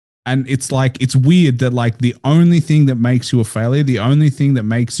And it's like, it's weird that like the only thing that makes you a failure, the only thing that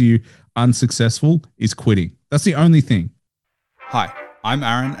makes you unsuccessful is quitting. That's the only thing. Hi, I'm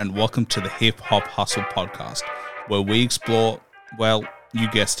Aaron, and welcome to the Hip Hop Hustle podcast, where we explore, well, you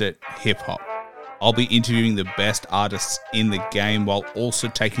guessed it, hip hop. I'll be interviewing the best artists in the game while also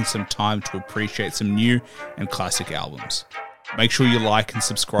taking some time to appreciate some new and classic albums. Make sure you like and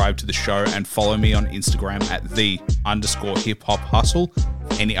subscribe to the show and follow me on Instagram at _hip-hop-hustle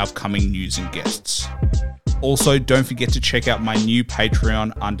for any upcoming news and guests. Also, don't forget to check out my new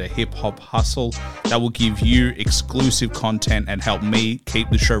Patreon under Hip Hop Hustle that will give you exclusive content and help me keep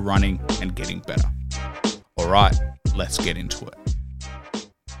the show running and getting better. All right, let's get into it.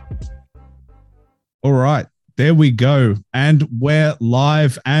 All right, there we go. And we're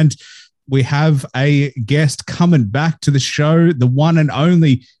live, and we have a guest coming back to the show, the one and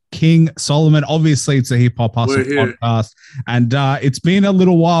only King Soloman. Obviously, it's a Hip Hop Hustle podcast, and it's been a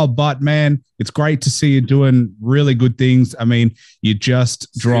little while, but man, it's great to see you doing really good things. I mean, you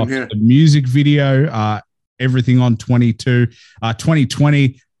just dropped a music video, everything on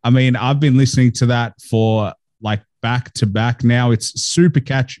 2020. I mean, I've been listening to that for like back to back now. It's super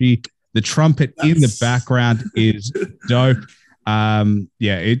catchy. The trumpet in the background is dope.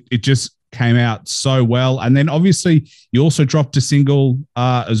 It just came out so well. And then obviously you also dropped a single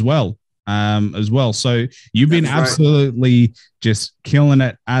as well. So you've been absolutely just killing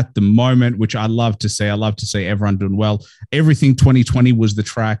it at the moment, which I love to see. I love to see everyone doing well. Everything 2020 was the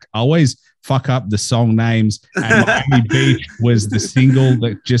track. I always fuck up the song names, and Miami Beach was the single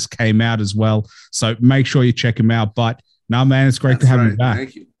that just came out as well. So make sure you check them out. But no, man, it's great to have you back.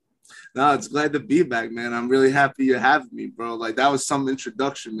 Thank you. No, it's glad to be back, man. I'm really happy you have me, bro. Like, that was some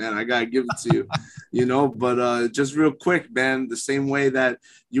introduction, man. I gotta give it to you, But just real quick, man, the same way that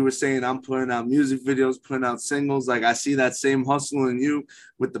you were saying I'm putting out music videos, putting out singles, like I see that same hustle in you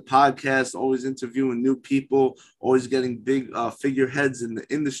with the podcast, always interviewing new people, always getting big figureheads in the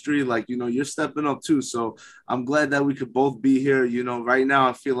industry. Like, you're stepping up too. So I'm glad that we could both be here. Right now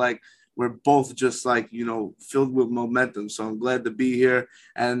I feel like we're both just like, filled with momentum. So I'm glad to be here.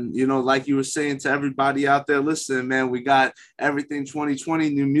 And, like you were saying to everybody out there listening, man, we got everything 2020,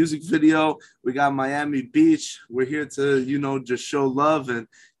 new music video. We got Miami Beach. We're here to, just show love and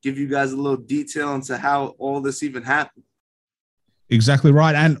give you guys a little detail into how all this even happened. Exactly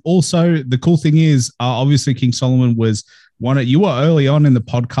right. And also the cool thing is, obviously King Soloman was you were early on in the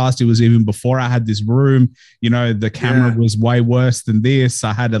podcast. It was even before I had this room. The camera was way worse than this.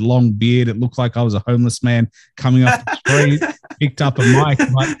 I had a long beard. It looked like I was a homeless man coming off the street, picked up a mic.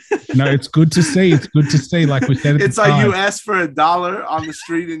 But, it's good to see. It's good to see. Like we said, it's like you asked for $1 on the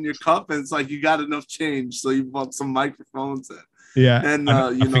street in your cup, and it's like you got enough change. So you bought some microphones and yeah, and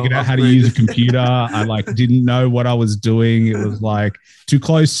I figured out how to use a computer. I didn't know what I was doing. It was like too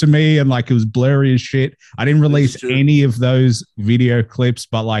close to me, and it was blurry as shit. I didn't release any of those video clips,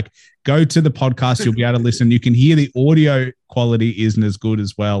 but go to the podcast. You'll be able to listen. You can hear the audio quality isn't as good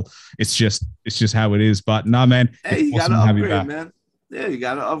as well. It's just how it is. But no, man, hey, you gotta upgrade, man. Yeah, you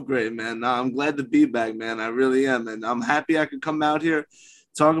gotta upgrade, man. No, I'm glad to be back, man. I really am, and I'm happy I could come out here,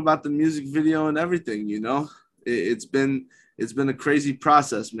 talk about the music video and everything. It's been a crazy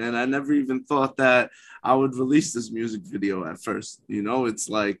process, man. I never even thought that I would release this music video at first. It's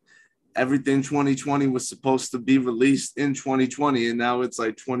like everything 2020 was supposed to be released in 2020, and now it's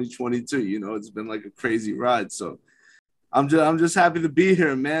like 2022. It's been like a crazy ride. So I'm just happy to be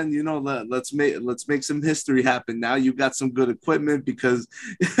here, man. Let's make some history happen. Now you got some good equipment because,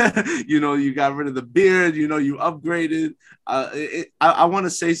 you got rid of the beard, you upgraded. I want to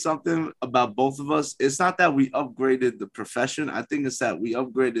say something about both of us. It's not that we upgraded the profession. I think it's that we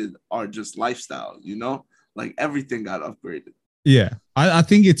upgraded our just lifestyle, like everything got upgraded. Yeah. I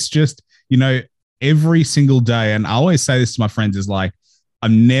think it's just, every single day. And I always say this to my friends is like,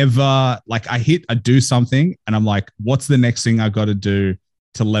 I'm never I do something and I'm like, what's the next thing I got to do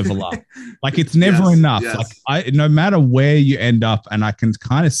to level up? It's never enough. Yes. No matter where you end up, and I can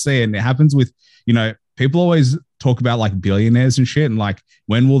kind of see it, and it happens with, people always talk about billionaires and shit. And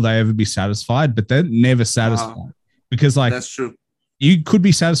when will they ever be satisfied? But they're never satisfied because that's true. You could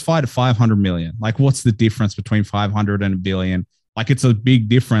be satisfied at 500 million. What's the difference between 500 and a billion? It's a big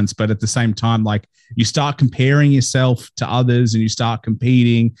difference, but at the same time, you start comparing yourself to others and you start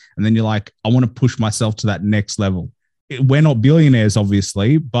competing, and then you're like, I want to push myself to that next level. We're not billionaires,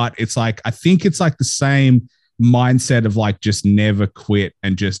 obviously, but it's I think it's the same mindset of just never quit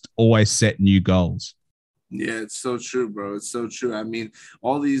and just always set new goals. Yeah, it's so true, bro. It's so true. I mean,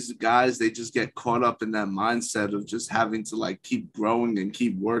 all these guys, they just get caught up in that mindset of just having to like keep growing and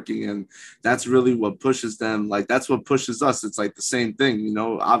keep working. And that's really what pushes them. Like, that's what pushes us. It's like the same thing, you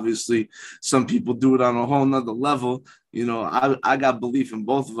know. Obviously, some people do it on a whole nother level. You know, I got belief in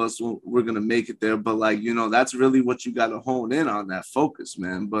both of us. We're going to make it there. But, like, you know, that's really what you got to hone in on, that focus,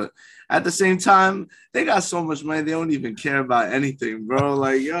 man. But at the same time, they got so much money, they don't even care about anything, bro.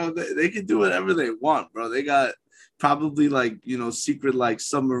 Like, yo, they can do whatever they want, bro. They got probably like, you know, secret like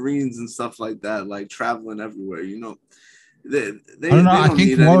submarines and stuff like that, like traveling everywhere, you know. They I don't know. they I don't think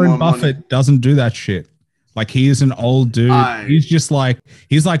need any Warren more money. Buffett doesn't do that shit. Like he is an old dude. I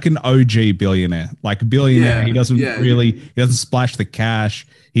He's like an OG billionaire. Like a billionaire. He yeah, doesn't yeah. really, he doesn't splash the cash.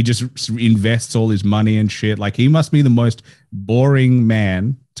 He just invests all his money and shit. Like he must be the most boring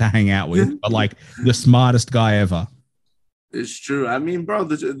man to hang out with, but like the smartest guy ever. It's true. I mean, bro,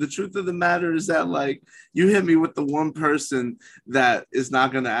 the truth of the matter is that, like, you hit me with the one person that is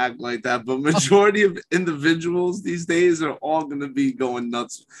not going to act like that. But majority of individuals these days are all going to be going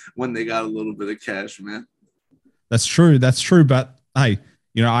nuts when they got a little bit of cash, man. That's true. That's true. But hey,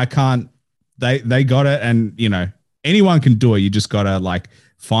 you know, I can't, they got it. And, you know, anyone can do it. You just got to like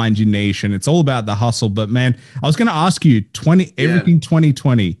find your niche and it's all about the hustle. But man, I was going to ask you everything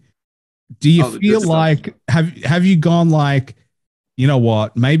 2020. Do you feel like have you gone like, you know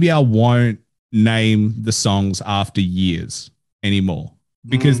what, maybe I won't name the songs after years anymore?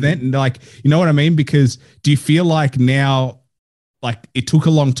 Because then like, you know what I mean? Because do you feel like now, like it took a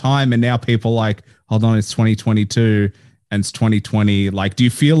long time and now people like, hold on, it's 2022 and it's 2020. Like, do you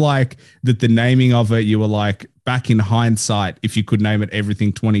feel like that the naming of it, you were like back in hindsight, if you could name it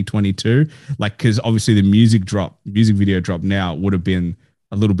everything 2022, like, cause obviously the music video drop now would have been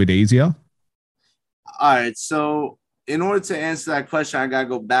a little bit easier? All right. So in order to answer that question, I gotta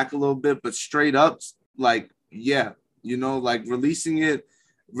go back a little bit, but straight up, like, yeah, you know, like releasing it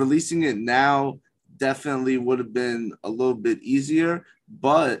now definitely would have been a little bit easier.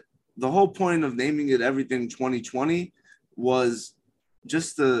 But the whole point of naming it everything 2020 was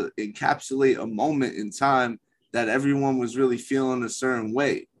just to encapsulate a moment in time that everyone was really feeling a certain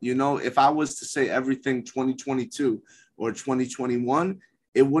way. You know, if I was to say everything 2022 or 2021,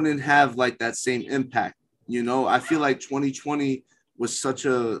 it wouldn't have like that same impact. You know, I feel like 2020 was such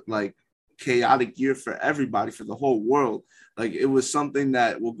a like chaotic year for everybody, for the whole world. Like it was something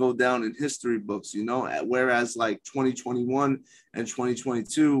that will go down in history books, you know, whereas like 2021 and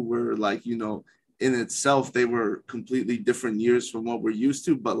 2022 were like, you know, in itself, they were completely different years from what we're used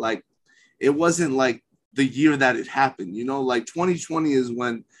to. But like, it wasn't like the year that it happened, you know, like 2020 is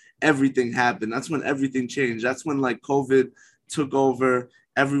when everything happened. That's when everything changed. That's when like COVID took over.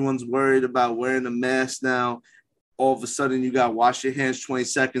 Everyone's worried about wearing a mask now. All of a sudden, you got to wash your hands 20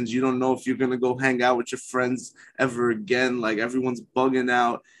 seconds. You don't know if you're going to go hang out with your friends ever again. Like everyone's bugging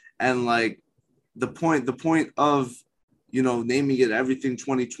out. And like the point of, you know, naming it everything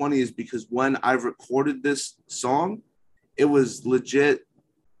 2020 is because when I recorded this song, it was legit.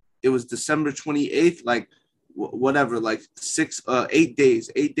 It was December 28th, like whatever, like 8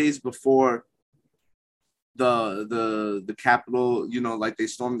 days before the Capitol, you know, like they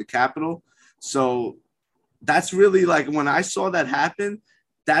stormed the Capitol. So that's really like when I saw that happen,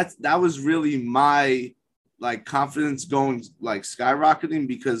 that was really my like confidence going like skyrocketing,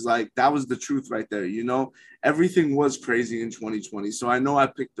 because like that was the truth right there, you know. Everything was crazy in 2020. So I know I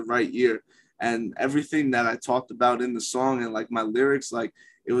picked the right year, and everything that I talked about in the song and like my lyrics, like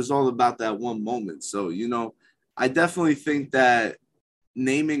it was all about that one moment. So, you know, I definitely think that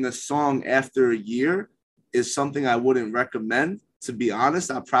naming a song after a year is something I wouldn't recommend. To be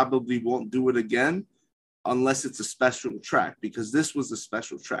honest, I probably won't do it again unless it's a special track, because this was a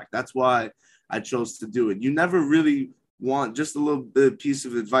special track. That's why I chose to do it. You never really want, just a little bit piece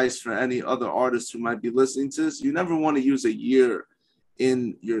of advice for any other artists who might be listening to this, you never want to use a year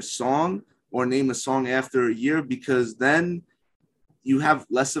in your song or name a song after a year, because then you have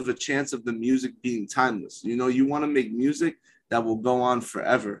less of a chance of the music being timeless. You know, you want to make music that will go on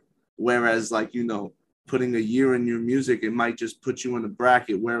forever. Whereas like, you know, putting a year in your music, it might just put you in a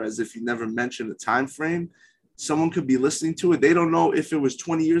bracket. Whereas if you never mention a time frame, someone could be listening to it. They don't know if it was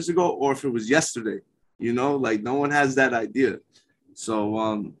 20 years ago or if it was yesterday, you know, like no one has that idea.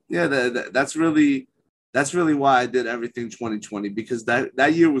 So yeah, that's really why I did everything 2020, because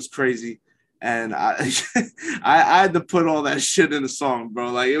that year was crazy. And I, I had to put all that shit in a song,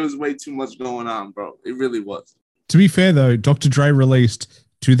 bro. Like it was way too much going on, bro. It really was. To be fair though, Dr. Dre released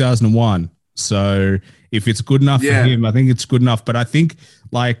 2001. So if it's good enough for him, I think it's good enough. But I think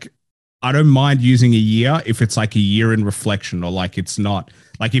like I don't mind using a year if it's like a year in reflection, or like it's not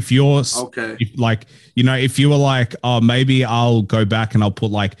Like if you're Okay. if you were like, oh, maybe I'll go back and I'll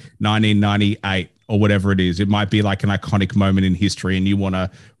put like 1998 or whatever it is. It might be like an iconic moment in history and you want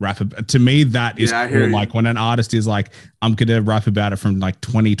to rap about. To me, that is I cool. hear you. Like when an artist is like, I'm going to rap about it from like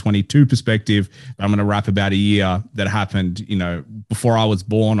 2022 perspective. I'm going to rap about a year that happened, before I was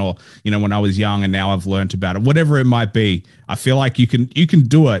born or, when I was young and now I've learned about it, whatever it might be. I feel like you can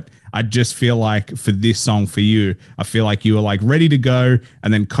do it. I just feel like for this song for you, I feel like you were like ready to go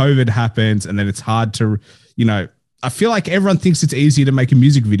and then COVID happens and then it's hard to, I feel like everyone thinks it's easy to make a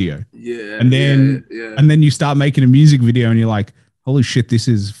music video. Yeah. And then yeah. and then you start making a music video and you're like, holy shit, this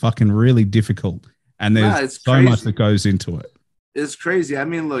is fucking really difficult. And there's so crazy. much that goes into it. It's crazy. I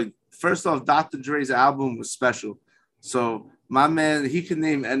mean, look, first off, Dr. Dre's album was special. So my man, he can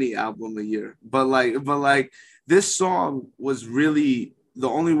name any album a year. But like this song was really the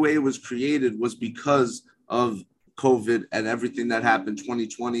only way it was created was because of COVID and everything that happened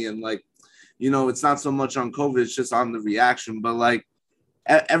 2020. And like, it's not so much on COVID, it's just on the reaction. But like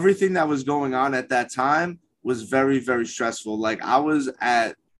everything that was going on at that time was very, very stressful. Like I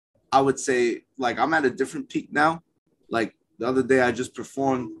would say, like I'm at a different peak now. Like the other day I just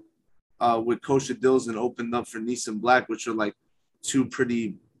performed with Kosher Dills and opened up for Nissan Black, which are like two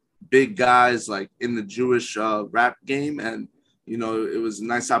pretty big guys like in the Jewish rap game. And it was a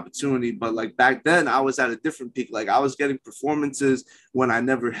nice opportunity. But like back then I was at a different peak. Like I was getting performances when I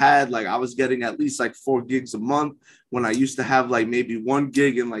never had. Like I was getting at least like 4 gigs a month when I used to have like maybe 1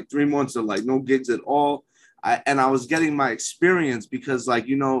 gig in like 3 months or like no gigs at all. I was getting my experience because like,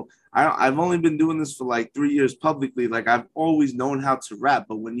 I've only been doing this for like 3 years publicly. Like I've always known how to rap,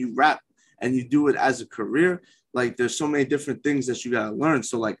 but when you rap and you do it as a career, like there's so many different things that you got to learn.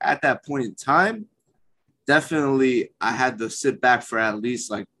 So like at that point in time, definitely I had to sit back for at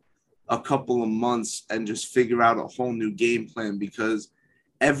least like a couple of months and just figure out a whole new game plan, because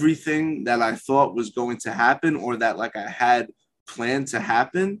everything that I thought was going to happen or that like I had planned to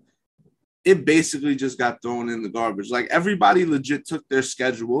happen, it basically just got thrown in the garbage. Like everybody legit took their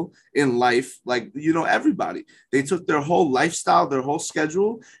schedule in life. Like, everybody, they took their whole lifestyle, their whole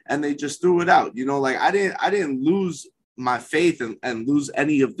schedule, and they just threw it out. Like I didn't lose my faith and lose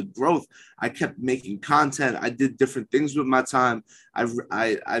any of the growth. I kept making content. I did different things with my time. I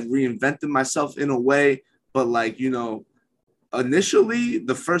reinvented myself in a way, but like, initially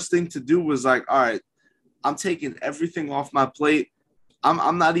the first thing to do was like, all right, I'm taking everything off my plate.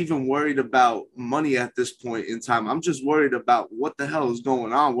 I'm not even worried about money at this point in time. I'm just worried about what the hell is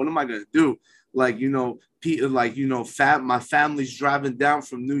going on. What am I going to do? Like, Peter, like, my family's driving down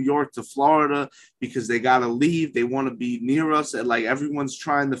from New York to Florida because they got to leave. They want to be near us. And like, everyone's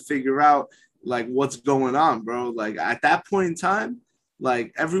trying to figure out like what's going on, bro. Like at that point in time,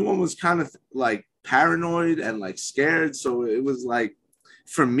 like everyone was kind of like paranoid and like scared. So it was like,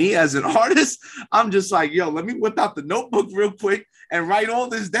 for me as an artist, I'm just like, yo, let me whip out the notebook real quick and write all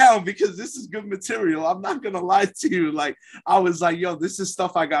this down because this is good material. I'm not going to lie to you. Like, I was like, yo, this is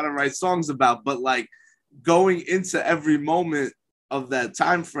stuff I got to write songs about. But like going into every moment of that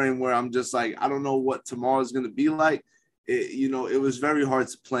time frame where I'm just like, I don't know what tomorrow is going to be like. It was very hard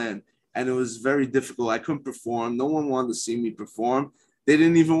to plan and it was very difficult. I couldn't perform. No one wanted to see me perform. They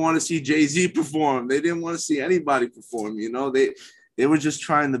didn't even want to see Jay-Z perform. They didn't want to see anybody perform. They were just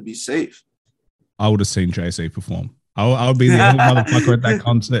trying to be safe. I would have seen Jay-Z perform. I would be the only motherfucker at that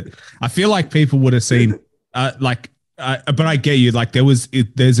concert. I feel like people would have seen, but I get you. Like there's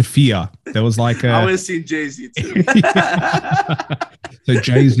a fear. There was like I would have seen Jay-Z too. So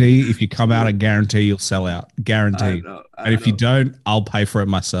Jay-Z, if you come out, I guarantee you'll sell out. Guaranteed. And if you don't, I'll pay for it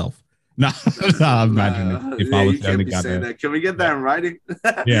myself. No, imagine if I was the only guy there. Can we get that in writing?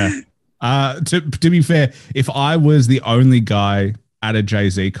 Yeah. To be fair, if I was the only guy at a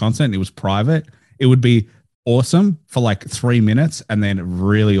Jay-Z concert and it was private, it would be awesome for like 3 minutes and then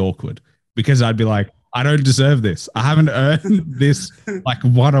really awkward because I'd be like, I don't deserve this. I haven't earned this like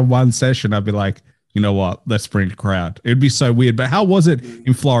one-on-one session. I'd be like, you know what? Let's bring a crowd. It would be so weird. But how was it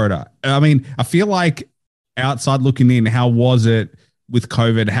in Florida? I mean, I feel like outside looking in, how was it with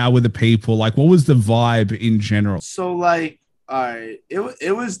COVID? How were the people? Like, what was the vibe in general? So like, all right,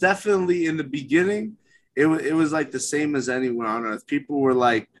 it was definitely in the beginning. It was like the same as anywhere on earth. People were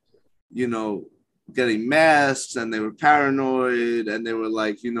like, getting masks and they were paranoid and they were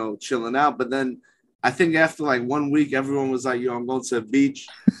like, chilling out. But then I think after like 1 week, everyone was like, yo, I'm going to the beach.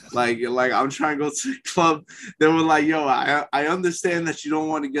 like I'm trying to go to the club. They were like, yo, I understand that you don't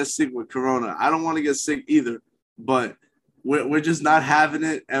want to get sick with Corona. I don't want to get sick either, but we're just not having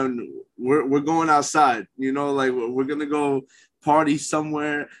it. And we're going outside, like we're going to go party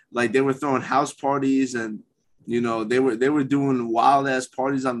somewhere. Like they were throwing house parties and You know, they were doing wild ass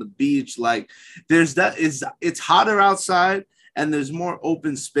parties on the beach. Like it's hotter outside and there's more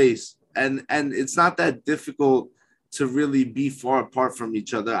open space. And it's not that difficult to really be far apart from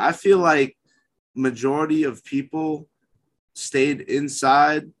each other. I feel like majority of people stayed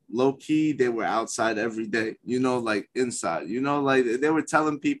inside low key. They were outside every day, you know, like inside, you know, like they were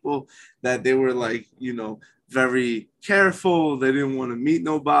telling people that they were like, you know, very careful. They didn't want to meet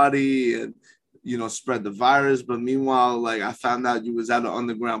nobody and, you know, spread the virus. But meanwhile, like I found out you was at an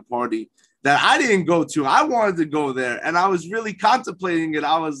underground party that I didn't go to. I wanted to go there and I was really contemplating it.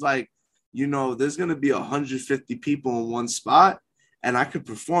 I was like, you know, there's going to be 150 people in one spot and I could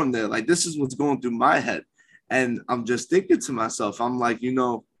perform there. Like, this is what's going through my head. And I'm just thinking to myself, I'm like, you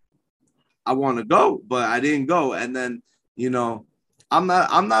know, I want to go, but I didn't go. And then, you know, I'm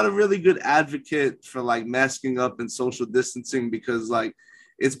not a really good advocate for like masking up and social distancing because like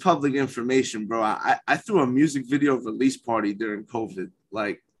it's public information, bro. I threw a music video release party during COVID,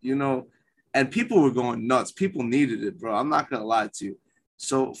 like, you know, and people were going nuts. People needed it, bro. I'm not gonna lie to you.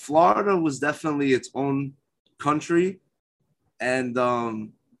 So Florida was definitely its own country, and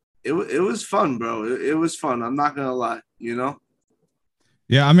it was fun, bro. It was fun. I'm not gonna lie, you know.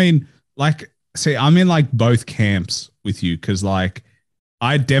 Yeah, I mean, like, see, I'm in like both camps with you because, like,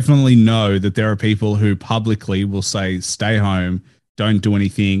 I definitely know that there are people who publicly will say, stay home, don't do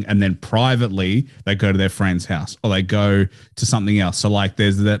anything. And then privately, they go to their friend's house or they go to something else. So, like,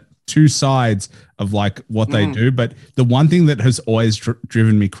 there's that two sides of like what they do. But the one thing that has always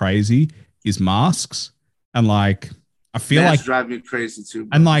driven me crazy is masks. And like, I feel Masks like drive me crazy too,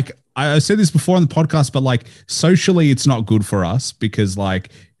 bro. and like I said this before on the podcast, but like socially, it's not good for us because like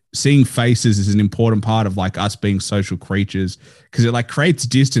seeing faces is an important part of like us being social creatures because it like creates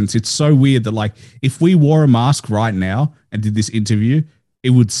distance. It's so weird that like if we wore a mask right now and did this interview, it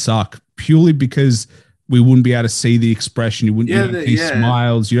would suck purely because we wouldn't be able to see the expression. You don't see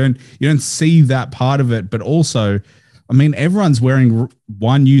smiles. You don't see that part of it. But also, I mean, everyone's wearing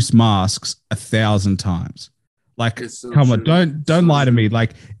one-use masks 1,000 times. Like, So come on, true. don't So lie to true. me.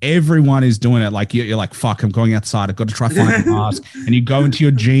 Like everyone is doing it. Like you're like, fuck, I'm going outside. I've got to try find a mask. And you go into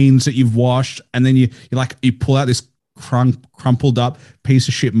your jeans that you've washed, and then you pull out this crumpled up piece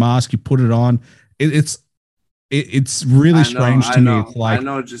of shit mask. You put it on. It's really strange to me. It's I like,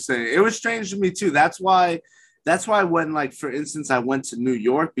 know what you're saying. It was strange to me too. That's why when like for instance I went to New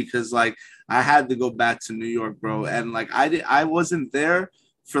York because like I had to go back to New York, bro. And like I wasn't there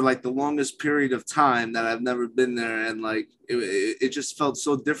for like the longest period of time that I've never been there. And like it just felt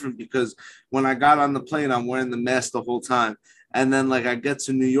so different because when I got on the plane, I'm wearing the mask the whole time. And then like I get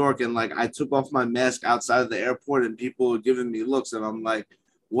to New York and like I took off my mask outside of the airport and people were giving me looks and I'm like,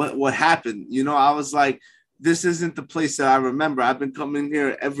 what happened? You know, I was like, this isn't the place that I remember. I've been coming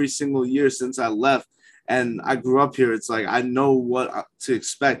here every single year since I left and I grew up here. It's like I know what to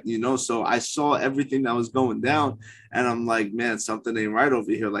expect, you know. So I saw everything that was going down, and I'm like, man, something ain't right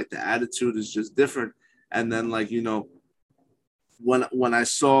over here. Like the attitude is just different. And then, like you know, when I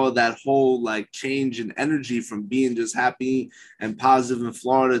saw that whole like change in energy from being just happy and positive in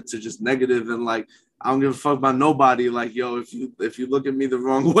Florida to just negative and like I don't give a fuck about nobody. Like, yo, if you look at me the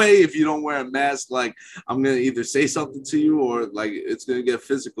wrong way, if you don't wear a mask, like I'm gonna either say something to you or like it's gonna get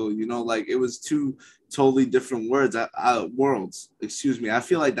physical. You know, like it was two totally different worlds. Excuse me. I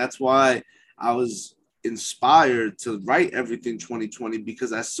feel like that's why I was inspired to write everything 2020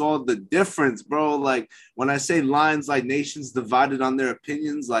 because I saw the difference, bro. Like when I say lines like nations divided on their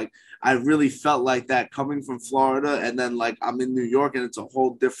opinions, like I really felt like that coming from Florida, and then like I'm in New York, and it's a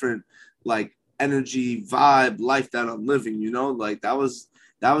whole different like energy, vibe, life that I'm living. You know, like that was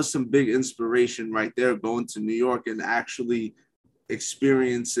some big inspiration right there. Going to New York and actually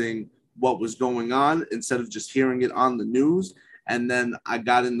experiencing what was going on instead of just hearing it on the news. And then I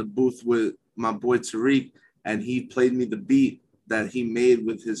got in the booth with my boy Tariq, and he played me the beat that he made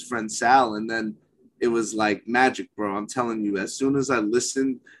with his friend Sal. And then it was like magic, bro. I'm telling you, as soon as I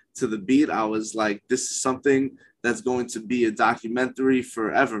listened to the beat, I was like, this is something that's going to be a documentary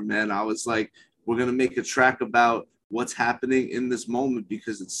forever, man. I was like, we're going to make a track about what's happening in this moment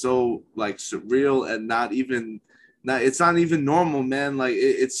because it's so like surreal and it's not even normal, man. Like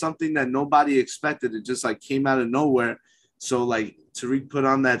it's something that nobody expected. It just like came out of nowhere. So like Tariq put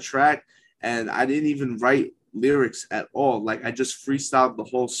on that track and I didn't even write lyrics at all. Like I just freestyled the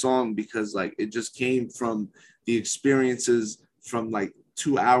whole song because like it just came from the experiences from like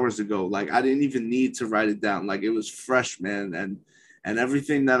 2 hours ago. Like I didn't even need to write it down. Like it was fresh, man. And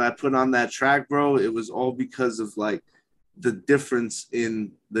everything that I put on that track, bro, it was all because of like the difference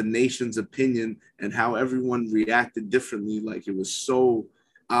in the nation's opinion and how everyone reacted differently. Like it was so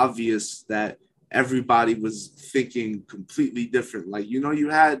obvious that everybody was thinking completely different. Like, you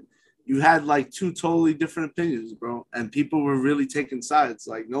had like two totally different opinions, bro, and people were really taking sides.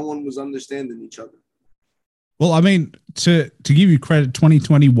 Like, no one was understanding each other. Well, I mean, to give you credit,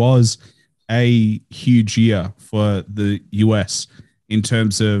 2020 was a huge year for the US in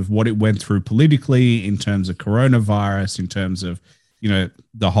terms of what it went through politically, in terms of coronavirus, in terms of,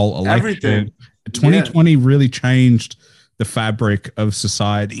 the whole election. Everything. 2020 really changed the fabric of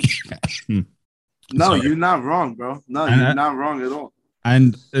society. No, Sorry. you're not wrong, bro. No, you're not wrong at all.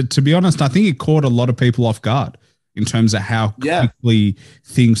 And to be honest, I think it caught a lot of people off guard in terms of how quickly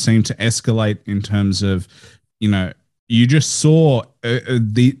things seem to escalate in terms of, you just saw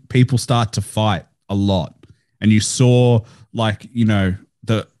the people start to fight a lot. And you saw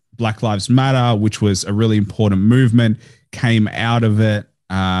the Black Lives Matter, which was a really important movement, came out of it.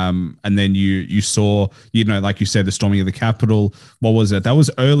 And then you saw, like you said, the storming of the Capitol. What was it? That was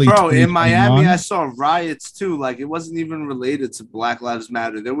early. Bro, in Miami, I saw riots too. Like, it wasn't even related to Black Lives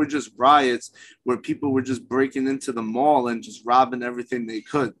Matter. There were just riots where people were just breaking into the mall and just robbing everything they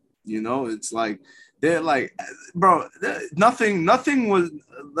could. It's like, they're like, bro, nothing was,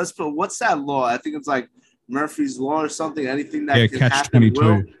 let's put, what's that law? I think it's like Murphy's Law or something. Anything that can catch happen 22.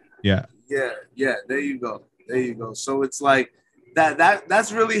 will. Yeah. There you go. So it's like,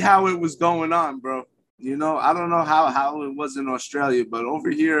 that's really how it was going on, bro. I don't know how it was in Australia, but over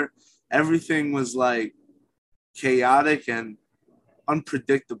here, everything was like chaotic and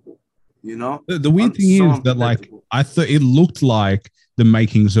unpredictable. The weird thing is that, like, I thought it looked like the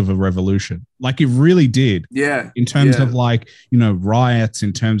makings of a revolution. Like, it really did. Yeah. In terms of, like, riots,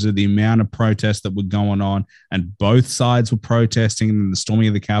 in terms of the amount of protests that were going on, and both sides were protesting in the storming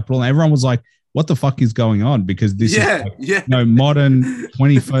of the Capitol. And everyone was like, what the fuck is going on? Because this is modern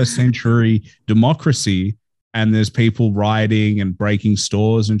 21st century democracy, and there's people rioting and breaking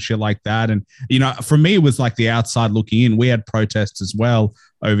stores and shit like that. And, for me, it was like the outside looking in. We had protests as well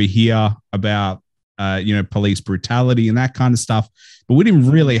over here about, police brutality and that kind of stuff. But we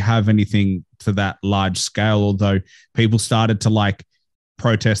didn't really have anything to that large scale, although people started to like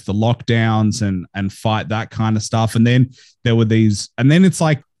protest the lockdowns and fight that kind of stuff. And then there were these, and then it's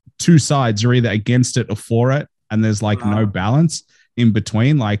like, two sides are either against it or for it, and there's like no balance in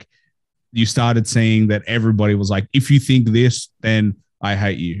between. Like, you started seeing that everybody was like, if you think this, then I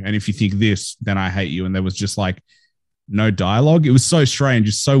hate you, and if you think this, then I hate you, and there was just like no dialogue. It was so strange.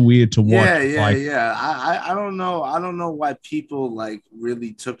 It's so weird to watch. I don't know why people like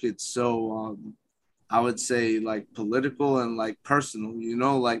really took it so I would say like political and like personal.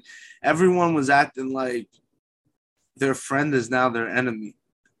 Like, everyone was acting like their friend is now their enemy.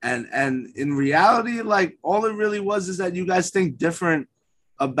 And in reality, like, all it really was is that you guys think different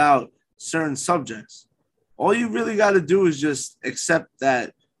about certain subjects. All you really got to do is just accept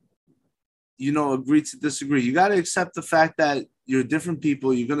that, agree to disagree. You got to accept the fact that you're different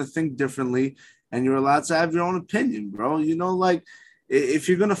people. You're going to think differently, and you're allowed to have your own opinion, bro. Like, if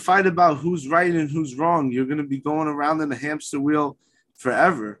you're going to fight about who's right and who's wrong, you're going to be going around in a hamster wheel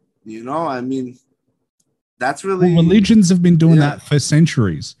forever. I mean, that's really, religions have been doing that for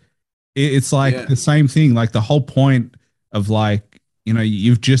centuries. It's like the same thing. Like, the whole point of, like,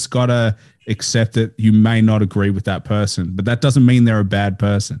 you've just got to accept that you may not agree with that person, but that doesn't mean they're a bad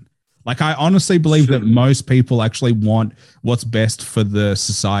person. Like, I honestly believe that most people actually want what's best for the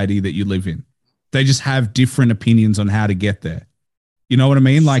society that you live in. They just have different opinions on how to get there. You know what I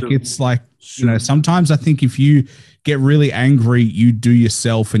mean? Like, it's like, sometimes I think if you get really angry, you do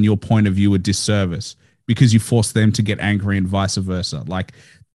yourself and your point of view a disservice, because you force them to get angry and vice versa. Like,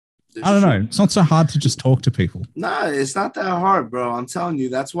 I don't know. It's not so hard to just talk to people. Nah, it's not that hard, bro. I'm telling you.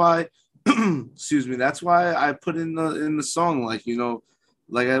 That's why, excuse me. That's why I put in the song, like,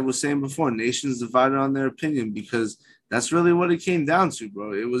 like I was saying before, nations divided on their opinion, because that's really what it came down to,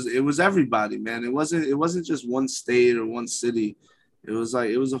 bro. It was everybody, man. It wasn't just one state or one city. It was like,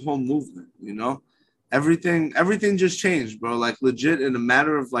 it was a whole movement, Everything just changed, bro. Like, legit, in a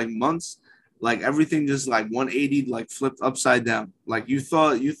matter of like months. Like, everything just like 180, like flipped upside down. Like, you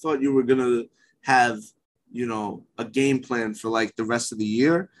thought you were gonna have, a game plan for like the rest of the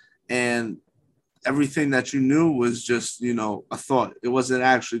year, and everything that you knew was just, a thought. It wasn't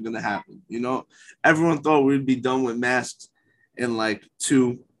actually gonna happen. Everyone thought we'd be done with masks in like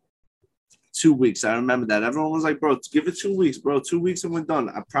two weeks. I remember that. Everyone was like, bro, give it 2 weeks, bro. 2 weeks and we're done.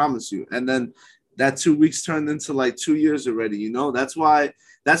 I promise you. And then that 2 weeks turned into like 2 years already.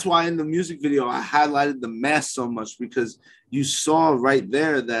 That's why in the music video, I highlighted the mask so much, because you saw right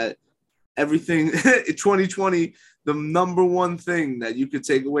there that everything in 2020, the number one thing that you could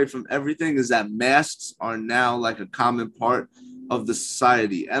take away from everything is that masks are now like a common part of the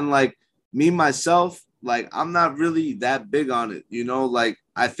society. And like, me myself, like I'm not really that big on it, you know. Like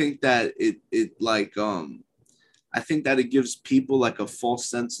I think that I think that it gives people like a false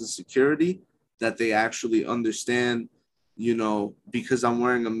sense of security that they actually understand, you know, because I'm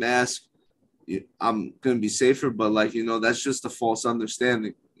wearing a mask, I'm gonna be safer. But like, you know, that's just a false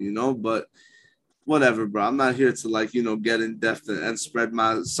understanding, you know. But whatever, bro. I'm not here to like, you know, get in depth and spread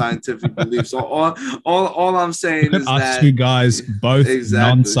my scientific beliefs. All I'm saying Look at is us that two guys, both exactly,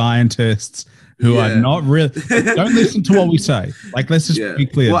 non-scientists who are yeah. not real. Don't listen to what we say. Like, let's just Yeah. be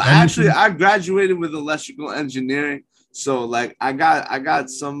clear. Well, Don't actually, listen. I graduated with electrical engineering, so like I got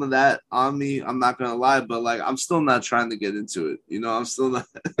some of that on me. I'm not gonna lie, but like I'm still not trying to get into it. You know, I'm still not.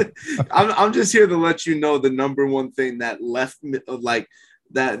 I'm just here to let you know the number one thing that left me like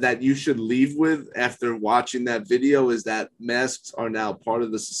that you should leave with after watching that video is that masks are now part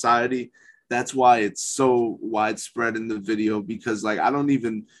of the society. That's why it's so widespread in the video, because like I don't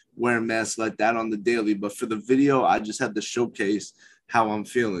even wear masks like that on the daily, but for the video I just had to showcase how I'm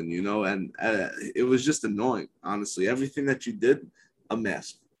feeling, you know. And it was just annoying, honestly. Everything that you did, a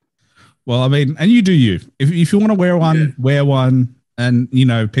mask. Well, I mean, and you do you. If you want to wear Yeah. one, wear one. And you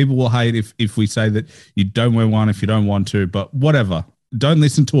know, people will hate if we say that you don't wear one if you don't want to. But whatever. Don't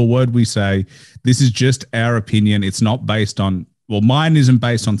listen to a word we say. This is just our opinion. It's not based on. Well, mine isn't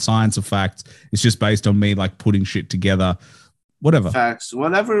based on science or facts. It's just based on me like putting shit together. Whatever. Facts.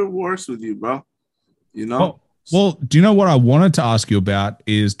 Whatever works with you, bro. You know. Well, do you know what I wanted to ask you about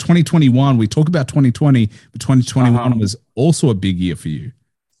is 2021. We talk about 2020, but 2021 was also a big year for you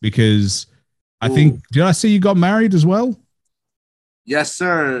because I think, did I see you got married as well? Yes,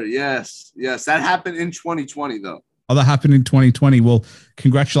 sir. Yes. That happened in 2020 though. Oh, that happened in 2020. Well,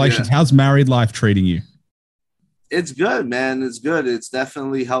 congratulations. Yeah. How's married life treating you? It's good, man. It's good. It's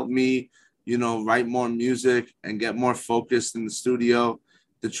definitely helped me, you know, write more music and get more focused in the studio.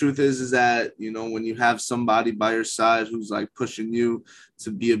 The truth is that, you know, when you have somebody by your side who's like pushing you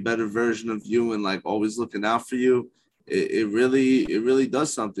to be a better version of you and like always looking out for you, it really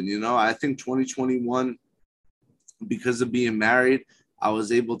does something, you know. I think 2021, because of being married, I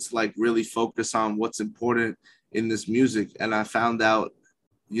was able to like really focus on what's important in this music. And I found out,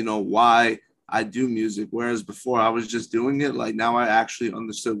 you know, why I do music. Whereas before I was just doing it, like now I actually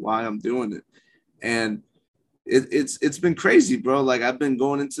understood why I'm doing it. And it's been crazy, bro. Like I've been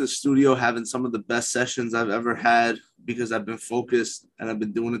going into the studio, having some of the best sessions I've ever had because I've been focused and I've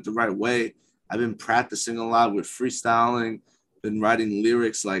been doing it the right way. I've been practicing a lot with freestyling, been writing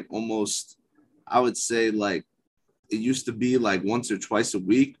lyrics like almost, I would say like it used to be like once or twice a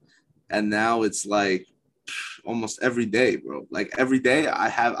week. And now it's like almost every day, bro. Like every day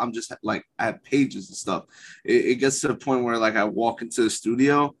I'm just like, I have pages and stuff. It gets to the point where like I walk into the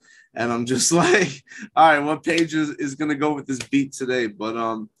studio and I'm just like, all right, what page is going to go with this beat today? But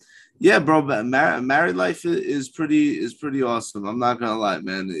yeah, bro, but married life is pretty awesome. I'm not going to lie,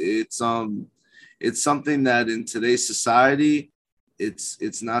 man. It's something that in today's society,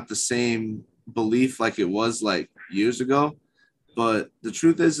 it's not the same belief like it was like years ago. But the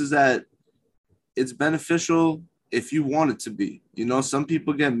truth is that it's beneficial if you want it to be. You know, some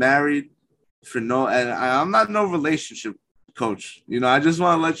people get married for no, and I'm not no relationship coach. You know, I just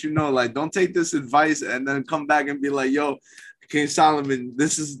want to let you know, like, don't take this advice and then come back and be like, yo, King Solomon,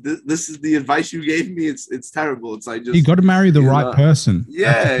 this is the advice you gave me. It's terrible. It's like just you got to marry the right person.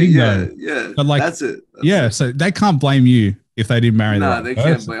 Yeah, But like, that's it. So they can't blame you if they didn't marry the right person.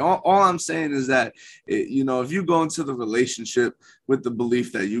 Can't blame. All I'm saying is that you know, if you go into the relationship with the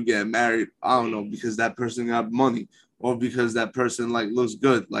belief that you get married, I don't know, because that person got money or because that person like looks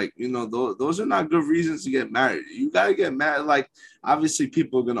good, like, you know, those are not good reasons to get married. You gotta get married. Like, obviously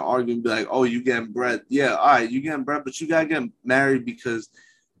people are gonna argue and be like, oh, you getting bread. Yeah, all right, you getting bread, but you gotta get married because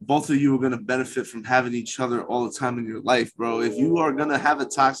both of you are gonna benefit from having each other all the time in your life, bro. If you are gonna have a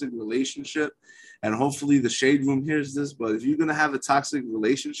toxic relationship, and hopefully the shade room hears this, but if you're gonna have a toxic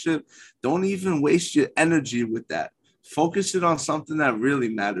relationship, don't even waste your energy with that. Focus it on something that really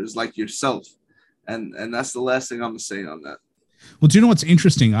matters, like yourself. And that's the last thing I'm gonna say on that. Well, do you know what's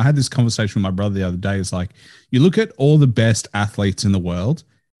interesting? I had this conversation with my brother the other day. It's like, you look at all the best athletes in the world,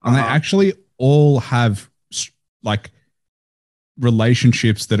 and they actually all have like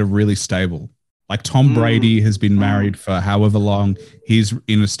relationships that are really stable. Like Tom Brady has been married for however long. He's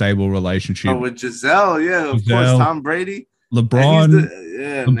in a stable relationship. Oh, with Giselle, yeah, of course. Tom Brady.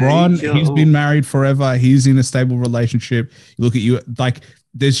 LeBron, he's been married forever. He's in a stable relationship. You look at you, like,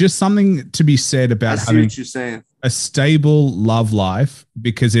 there's just something to be said about having what you're saying. A stable love life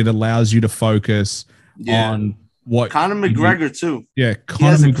because it allows you to focus on what Conor McGregor too. Yeah, Conor McGregor. He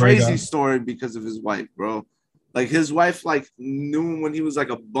has a crazy story because of his wife, bro. Like his wife like knew him when he was like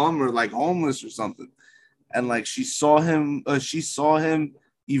a bum or like homeless or something, and like she saw him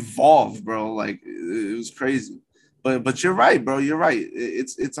evolve, bro. Like it was crazy. But you're right, bro. You're right.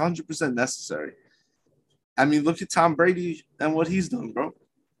 It's 100% necessary. I mean, look at Tom Brady and what he's done, bro.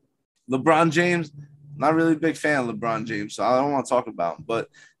 LeBron James, not really a big fan of LeBron James, so I don't want to talk about him. But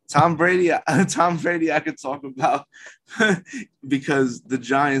Tom Brady, I could talk about because the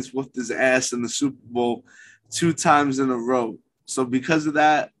Giants whooped his ass in the Super Bowl 2 times in a row. So because of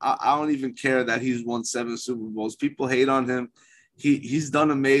that, I don't even care that he's won 7 Super Bowls. People hate on him. He's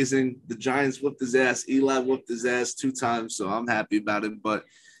done amazing. The Giants whooped his ass. Eli whooped his ass 2 times, so I'm happy about it. But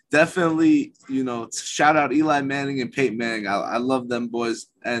definitely, shout out Eli Manning and Peyton Manning. I love them boys,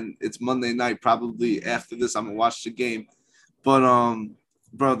 and it's Monday night. Probably after this, I'm gonna watch the game. But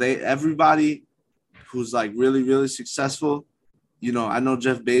bro, everybody who's like really, really successful. I know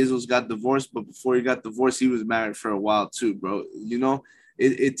Jeff Bezos got divorced, but before he got divorced, he was married for a while too, bro.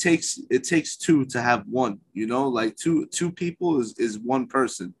 It takes 2 to have one. Like two people is one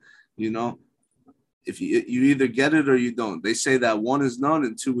person. If you either get it or you don't. They say that 1 is none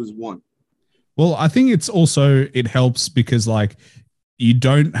and 2 is 1. Well, I think it helps because like you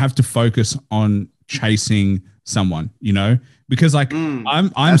don't have to focus on chasing someone, because like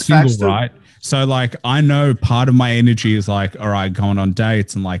I'm single, right? So like I know part of my energy is like, all right, going on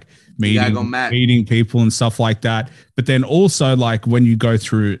dates and like meeting people and stuff like that. But then also like when you go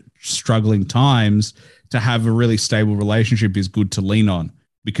through struggling times, to have a really stable relationship is good to lean on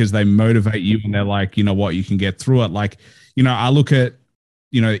because they motivate you and they're like, you know what, you can get through it. Like, I look at,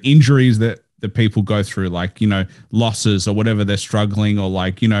 injuries that people go through, like, losses or whatever they're struggling, or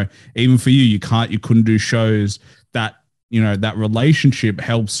like, even for you, you couldn't do shows. That, that relationship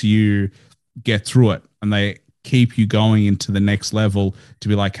helps you get through it, and they keep you going into the next level to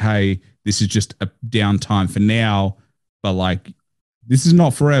be like, hey, this is just a downtime for now, but like, this is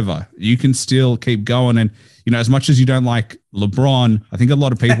not forever. You can still keep going. And, as much as you don't like LeBron, I think a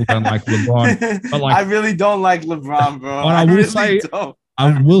lot of people don't like LeBron, but like, I really don't like LeBron, bro. What I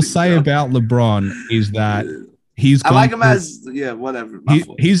will say about LeBron is that I like him whatever.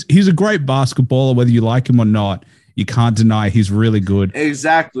 He's a great basketballer, whether you like him or not. You can't deny he's really good.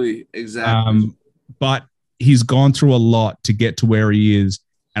 Exactly. But he's gone through a lot to get to where he is.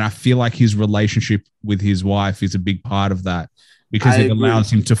 And I feel like his relationship with his wife is a big part of that, because it allows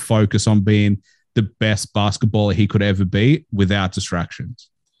him to focus on being the best basketballer he could ever be without distractions.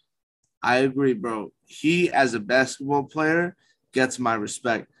 I agree, bro. He, as a basketball player, gets my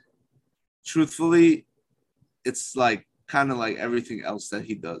respect. Truthfully, it's like kind of like everything else that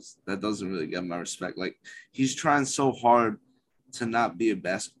he does that doesn't really get my respect. Like, he's trying so hard to not be a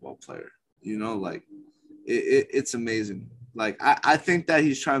basketball player, like it's amazing. Like, I think that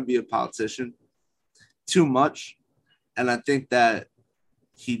he's trying to be a politician too much. And I think that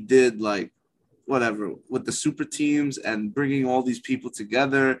he did like whatever with the super teams and bringing all these people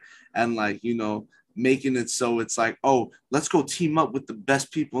together and like, making it so it's like, oh, let's go team up with the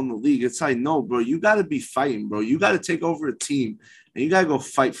best people in the league. It's like, no, bro, you got to be fighting, bro. You got to take over a team and you got to go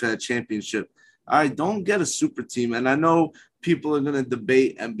fight for that championship. All right, don't get a super team. And I know people are going to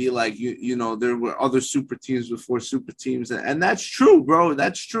debate and be like, there were other super teams before super teams. And that's true, bro.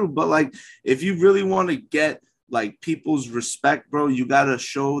 That's true. But like, if you really want to get like people's respect, bro, you got to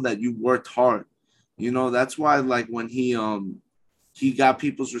show that you worked hard. That's why like when he got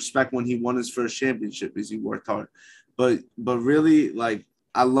people's respect when he won his first championship, is he worked hard. But really, like,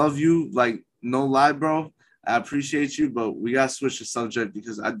 I love you, like, no lie, bro. I appreciate you, but we got to switch the subject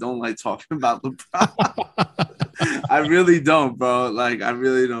because I don't like talking about LeBron. I really don't, bro. Like, I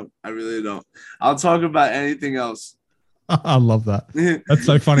really don't. I'll talk about anything else. I love that. That's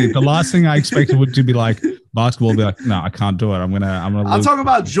so funny. The last thing I expected would to be like basketball. Be like, no, I can't do it. I'll talk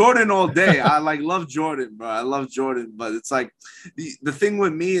about Jordan all day. I like love Jordan, bro. I love Jordan, but it's like the thing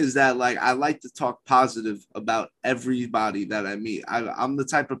with me is that like I like to talk positive about everybody that I meet. I'm the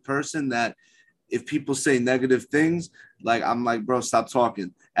type of person that if people say negative things, like I'm like, bro, stop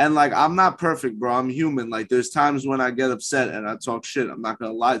talking. And like I'm not perfect, bro. I'm human. Like there's times when I get upset and I talk shit. I'm not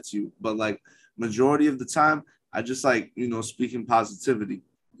gonna lie to you, but like majority of the time, I just like, speaking positivity,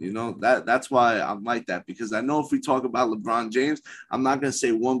 that's why I'm like that, because I know if we talk about LeBron James, I'm not going to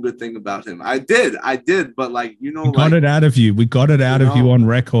say one good thing about him. I did. But like, we got it out of you. We got it out of you on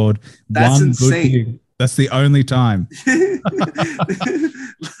record. That's one insane. Good thing. That's the only time.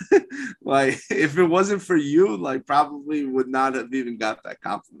 Like if it wasn't for you, like probably would not have even got that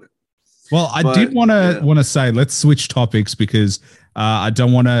compliment. Well, I did want to say, let's switch topics because I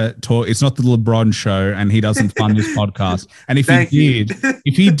don't want to talk. It's not the LeBron show, and he doesn't fund this podcast. And if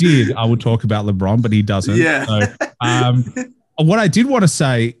he did, I would talk about LeBron, but he doesn't. Yeah. So, what I did want to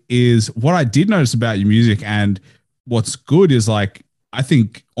say is what I did notice about your music, and what's good is like I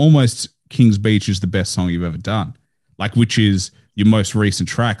think almost King's Beach is the best song you've ever done, like which is your most recent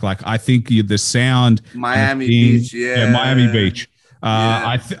track. Like I think the sound, Miami Beach, Miami Beach.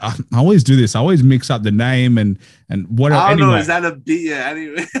 I always do this. I always mix up the name and what. I don't anyway. know. Is that a beat? Yeah.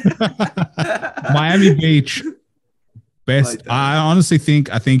 Anyway, Miami Beach, best. Like I honestly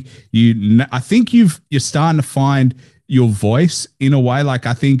think. I think you're starting to find your voice in a way. Like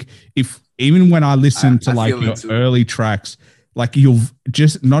I think even when I listen to like your early tracks, like you'll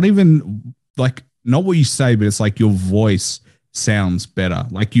just not even like not what you say, but it's like your voice sounds better.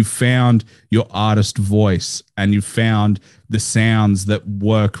 Like you found your artist voice and you found the sounds that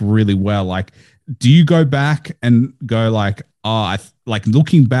work really well. Like, do you go back and go like, like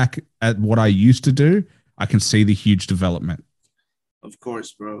looking back at what I used to do, I can see the huge development. Of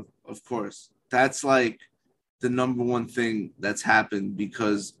course, bro. Of course. That's like the number one thing that's happened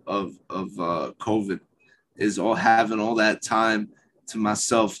because of COVID is all having all that time to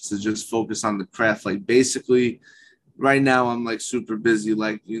myself to just focus on the craft. Like basically right now I'm like super busy.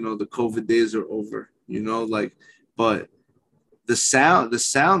 Like, you know, the COVID days are over, you know, like, but the sound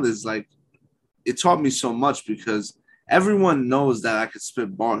is like, it taught me so much because everyone knows that I could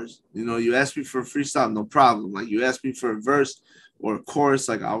spit bars. You know, you ask me for a freestyle, no problem. Like you ask me for a verse or a chorus,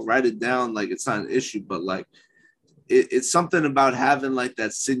 like I'll write it down. Like it's not an issue, but like it's something about having like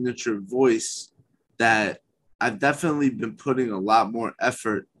that signature voice that I've definitely been putting a lot more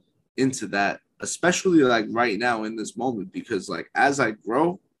effort into that, especially like right now in this moment, because like as I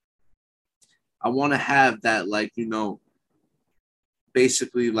grow, I want to have that, like, you know,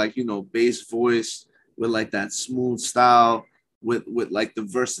 basically like, you know, bass voice with like that smooth style with like the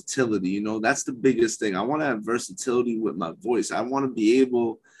versatility, you know, that's the biggest thing. I want to have versatility with my voice. I want to be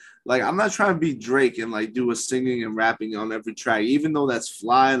able, like, I'm not trying to be Drake and like do a singing and rapping on every track, even though that's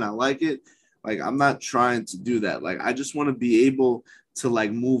fly and I like it. Like, I'm not trying to do that. Like, I just want to be able to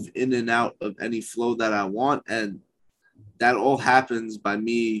like move in and out of any flow that I want. And that all happens by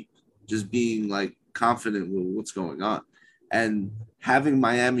me just being like confident with what's going on. And having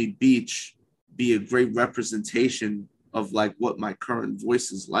Miami Beach be a great representation of like what my current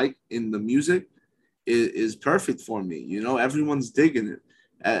voice is like in the music is perfect for me. You know, everyone's digging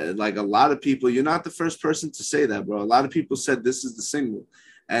it. Like a lot of people, you're not the first person to say that, bro. A lot of people said this is the single.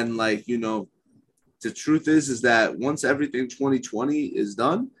 And like, you know, the truth is that once everything 2020 is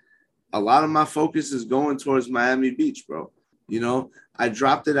done, a lot of my focus is going towards Miami Beach, bro. You know, I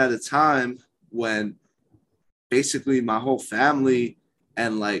dropped it at a time when basically my whole family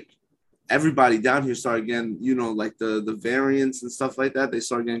and like everybody down here started getting, you know, like the variants and stuff like that. They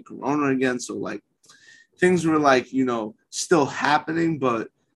started getting corona again. So like things were like, you know, still happening, but,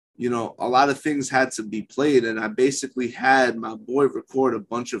 you know, a lot of things had to be played. And I basically had my boy record a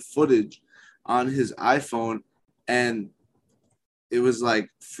bunch of footage on his iPhone, and it was like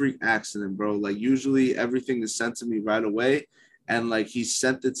freak accident, bro. Like usually everything is sent to me right away. And like he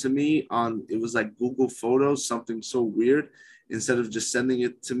sent it to me on, it was like Google Photos, something so weird, instead of just sending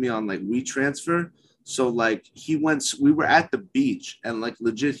it to me on like WeTransfer. So like we were at the beach and like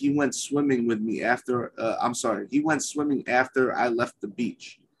legit, he went swimming with me after, he went swimming after I left the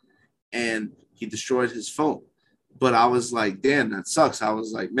beach and he destroyed his phone. But I was like, damn, that sucks. I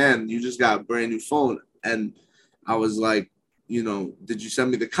was like, man, you just got a brand new phone. And I was like, you know, did you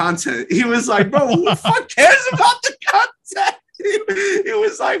send me the content? He was like, bro, who the fuck cares about the content? It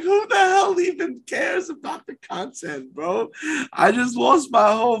was like, who the hell even cares about the content, bro? I just lost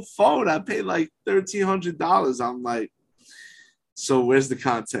my whole phone. I paid like $1,300. I'm like, so where's the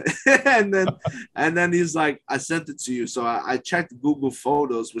content? and then he's like, I sent it to you. So I checked Google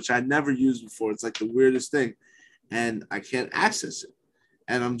Photos, which I never used before. It's like the weirdest thing. And I can't access it.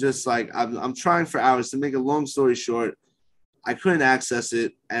 And I'm just like, I'm trying for hours. To make a long story short, I couldn't access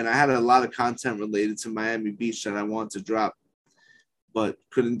it. And I had a lot of content related to Miami Beach that I wanted to drop, but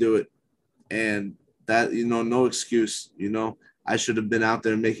couldn't do it. And that, you know, no excuse, you know, I should have been out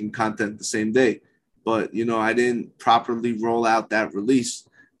there making content the same day, but, you know, I didn't properly roll out that release.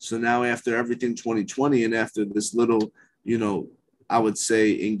 So now after everything 2020 and after this little, you know, I would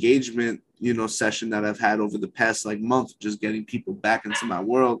say engagement, you know, session that I've had over the past like month, just getting people back into my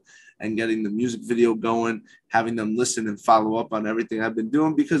world and getting the music video going, having them listen and follow up on everything I've been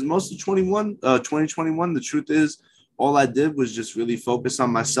doing, because most of 2021, the truth is, all I did was just really focus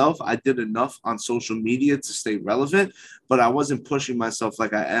on myself. I did enough on social media to stay relevant, but I wasn't pushing myself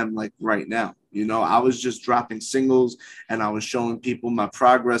like I am like right now. You know, I was just dropping singles and I was showing people my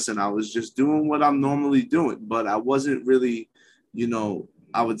progress and I was just doing what I'm normally doing. But I wasn't really, you know,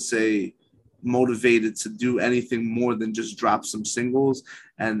 I would say motivated to do anything more than just drop some singles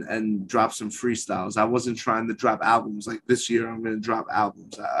and drop some freestyles. I wasn't trying to drop albums like this year. I'm going to drop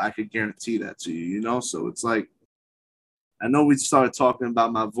albums. I could guarantee that to you, you know? So it's like, I know we started talking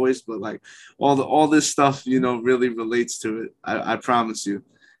about my voice, but like all this stuff, you know, really relates to it. I promise you,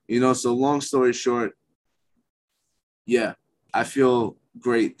 you know. So long story short, yeah, I feel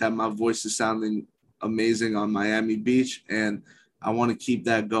great that my voice is sounding amazing on Miami Beach, and I want to keep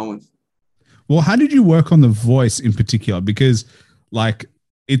that going. Well, how did you work on the voice in particular? Because like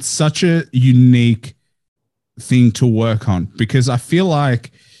it's such a unique thing to work on, because I feel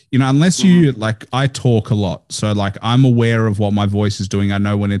like, you know, unless you like, I talk a lot. So like I'm aware of what my voice is doing. I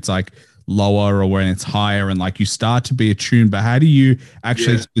know when it's like lower or when it's higher, and like you start to be attuned. But how do you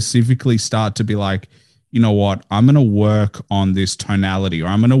actually specifically start to be like, you know what, I'm going to work on this tonality, or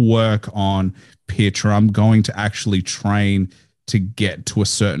I'm going to work on pitch, or I'm going to actually train to get to a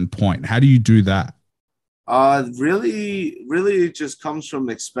certain point? How do you do that? Really it just comes from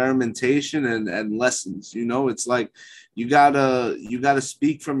experimentation and lessons. You know, it's like you gotta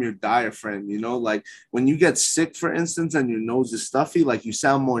speak from your diaphragm, you know, like when you get sick, for instance, and your nose is stuffy, like you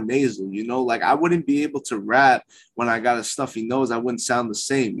sound more nasal, you know, like I wouldn't be able to rap when I got a stuffy nose. I wouldn't sound the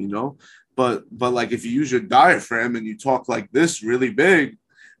same, you know, but like if you use your diaphragm and you talk like this really big,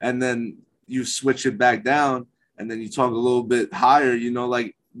 and then you switch it back down and then you talk a little bit higher, you know,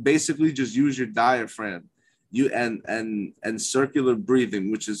 like basically just use your diaphragm. You and circular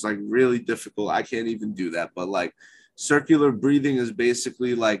breathing, which is like really difficult. I can't even do that, but like circular breathing is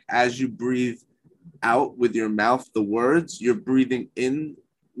basically like as you breathe out with your mouth the words, you're breathing in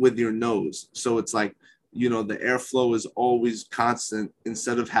with your nose. So it's like, you know, the airflow is always constant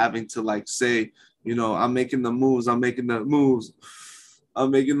instead of having to like say, you know, I'm making the moves, I'm making the moves.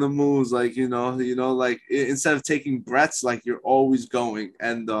 I'm making the moves, like, you know, like instead of taking breaths, like you're always going.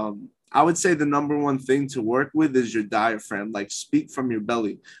 And I would say the number one thing to work with is your diaphragm. Like speak from your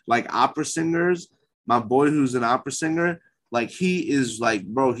belly. Like opera singers, my boy who's an opera singer, like he is like,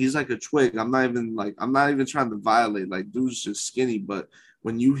 bro, he's like a twig. I'm not even trying to violate. Like dude's just skinny, but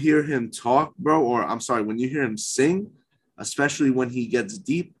when you hear him talk, bro, or I'm sorry, when you hear him sing, especially when he gets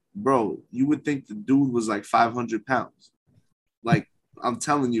deep, bro, you would think the dude was like 500 pounds. Like I'm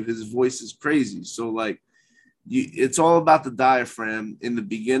telling you, his voice is crazy. So like, it's all about the diaphragm in the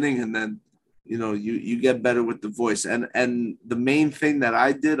beginning, and then you know you get better with the voice. And the main thing that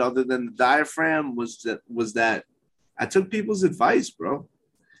I did other than the diaphragm was that I took people's advice, bro.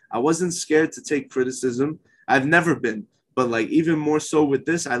 I wasn't scared to take criticism. I've never been, but like even more so with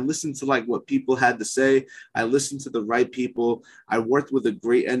this, I listened to like what people had to say. I listened to the right people. I worked with a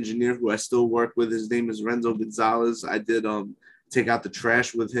great engineer who I still work with. His name is Renzo Gonzalez. I did take out the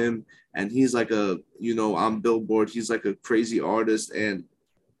trash with him, and he's like a, you know, on Billboard, he's like a crazy artist, and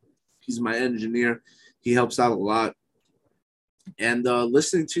he's my engineer. He helps out a lot. And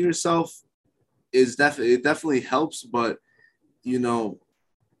listening to yourself is definitely helps, but you know,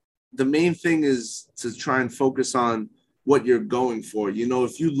 the main thing is to try and focus on what you're going for. You know,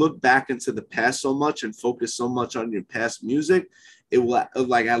 if you look back into the past so much and focus so much on your past music, it will,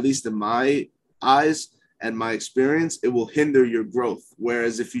 like, at least in my eyes and my experience, it will hinder your growth.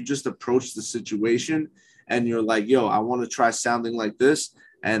 Whereas if you just approach the situation and you're like, yo, I want to try sounding like this,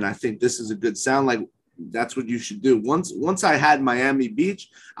 and I think this is a good sound, like that's what you should do. Once I had Miami Beach,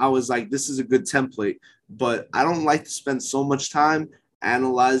 I was like, this is a good template. But I don't like to spend so much time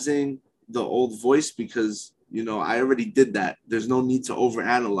analyzing the old voice because, you know, I already did that. There's no need to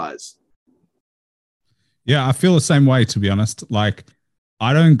overanalyze. Yeah, I feel the same way, to be honest. Like,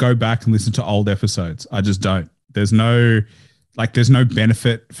 I don't go back and listen to old episodes. I just don't. There's no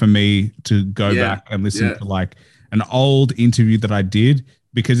benefit for me to go back and listen to like an old interview that I did,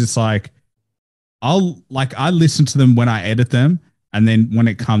 because it's like, I listen to them when I edit them and then when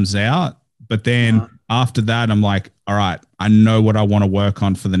it comes out. But then after that, I'm like, all right, I know what I want to work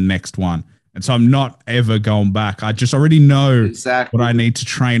on for the next one. And so I'm not ever going back. I just already know what I need to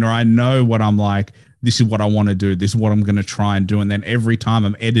train, or I know what I'm like, this is what I want to do. This is what I'm going to try and do. And then every time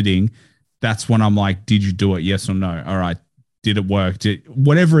I'm editing, that's when I'm like, did you do it? Yes or no? All right. Did it work?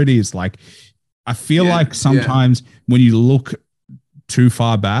 Whatever it is. Like, I feel like sometimes when you look too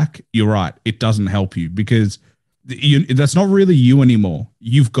far back, you're right, it doesn't help you, because that's not really you anymore.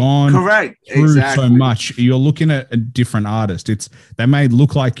 You've gone through so much. You're looking at a different artist. They may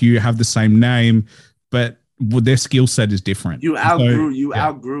look like you, have the same name, but their skill set is different. You outgrew it.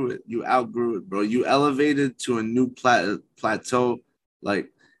 You outgrew it, bro. You elevated to a new plateau. Like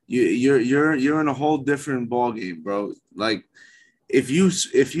you're in a whole different ball game, bro. Like if you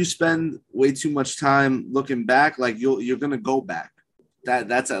spend way too much time looking back, like you're gonna go back.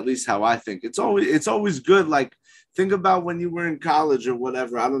 That's at least how I think. It's always good. Like think about when you were in college or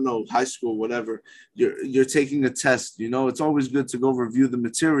whatever. I don't know, high school, whatever. You're taking a test. You know, it's always good to go review the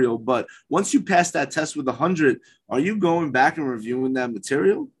material. But once you pass that test with 100, are you going back and reviewing that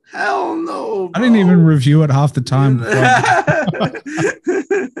material? Hell no, bro. I didn't even review it half the time.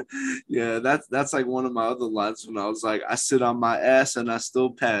 Yeah, that's like one of my other lines when I was like, I sit on my ass and I still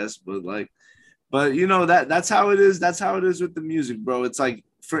pass. But you know that's how it is. That's how it is with the music, bro. It's like,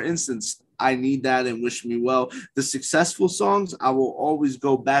 for instance, I Need That and Wish Me Well. The successful songs, I will always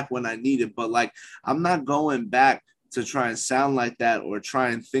go back when I need it. But like, I'm not going back to try and sound like that or try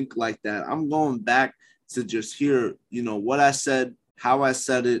and think like that. I'm going back to just hear, you know, what I said, how I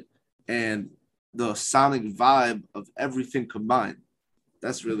said it, and the sonic vibe of everything combined.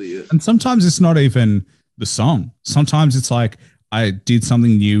 That's really it. And sometimes it's not even the song. Sometimes it's like I did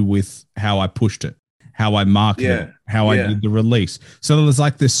something new with how I pushed it, how I marketed it, how I did the release. So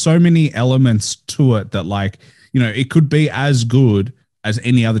there's so many elements to it that, like, you know, it could be as good as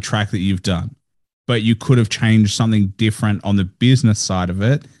any other track that you've done, but you could have changed something different on the business side of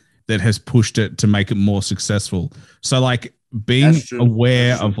it that has pushed it to make it more successful. So like being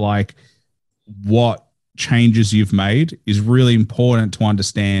aware of like what changes you've made is really important to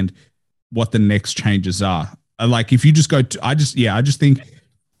understand what the next changes are. Like if you just go to, I just think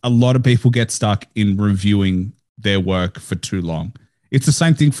a lot of people get stuck in reviewing their work for too long. It's the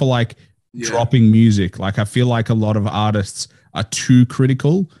same thing for like dropping music. Like I feel like a lot of artists are too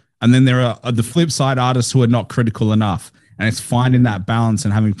critical, and then there are the flip side, artists who are not critical enough. And it's finding that balance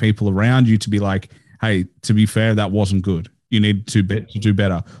and having people around you to be like, hey, to be fair, that wasn't good. You need to do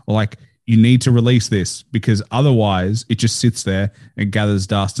better. Or like, you need to release this, because otherwise it just sits there and gathers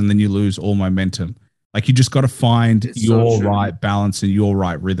dust, and then you lose all momentum. Like you just got to find your right balance and your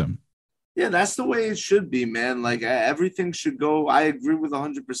right rhythm. Yeah, that's the way it should be, man. Like everything should go. I agree with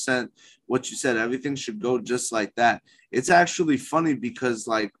 100% what you said. Everything should go just like that. It's actually funny because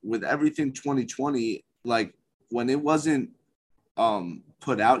like with everything 2020, like when it wasn't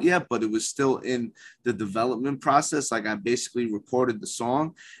put out yet, but it was still in the development process. Like I basically recorded the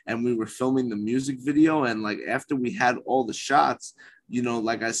song and we were filming the music video. And like after we had all the shots, you know,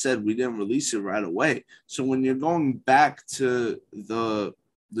 like I said, we didn't release it right away. So when you're going back to the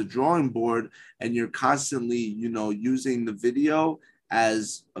drawing board and you're constantly, you know, using the video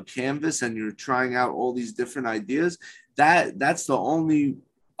as a canvas and you're trying out all these different ideas, that's the only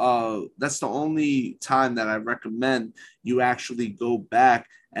time that I recommend you actually go back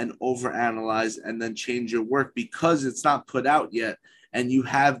and overanalyze and then change your work, because it's not put out yet and you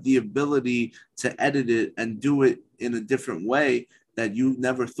have the ability to edit it and do it in a different way that you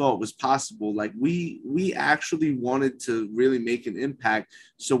never thought was possible. Like we actually wanted to really make an impact.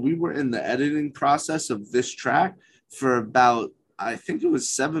 So we were in the editing process of this track for about, I think it was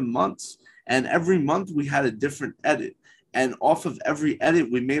 7 months. And every month we had a different edit. And off of every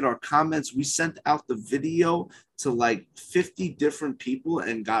edit, we made our comments. We sent out the video to like 50 different people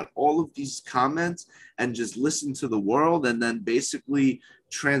and got all of these comments and just listened to the world and then basically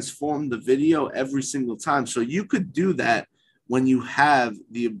transformed the video every single time. So you could do that when you have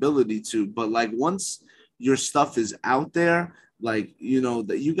the ability to. But like once your stuff is out there, like, you know,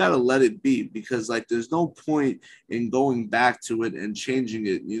 that you got to let it be, because like there's no point in going back to it and changing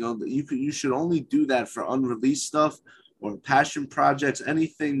it. You know, that you should only do that for unreleased stuff or passion projects,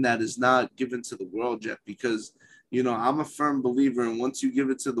 anything that is not given to the world yet, because, you know, I'm a firm believer in once you give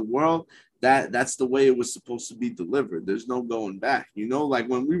it to the world, that's the way it was supposed to be delivered. There's no going back. You know, like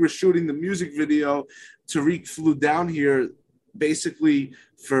when we were shooting the music video, Tariq flew down here basically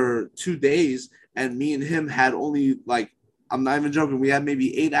for 2 days, and me and him had only, like, I'm not even joking, we had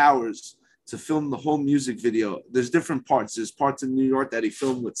maybe 8 hours to film the whole music video. There's different parts. There's parts in New York that he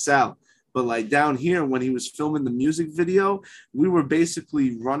filmed with Sal. But like down here, when he was filming the music video, we were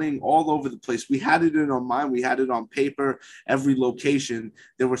basically running all over the place. We had it in our mind. We had it on paper, every location.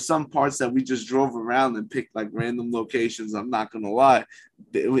 There were some parts that we just drove around and picked like random locations. I'm not going to lie.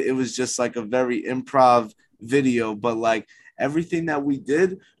 It was just like a very improv video. But like everything that we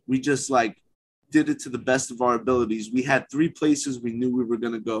did, we just like did it to the best of our abilities. We had 3 places we knew we were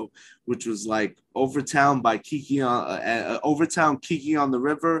going to go, which was like Overtown by Overtown, Kiki on the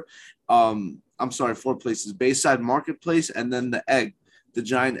River. I'm sorry, 4 places: Bayside Marketplace, and then the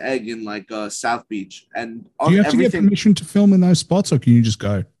giant egg in like South Beach. And do you have to get permission to film in those spots, or can you just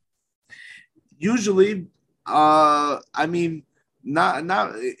go? Usually, I mean, not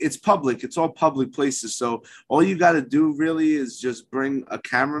it's public. It's all public places. So all you got to do really is just bring a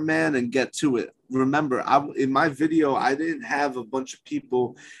cameraman and get to it. Remember, in my video, I didn't have a bunch of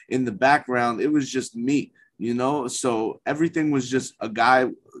people in the background. It was just me, you know? So everything was just a guy,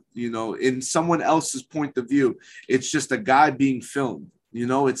 you know, in someone else's point of view. It's just a guy being filmed, you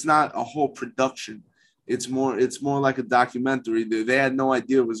know? It's not a whole production. It's more like a documentary. They had no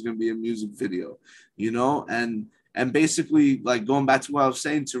idea it was going to be a music video, you know? And basically, like going back to what I was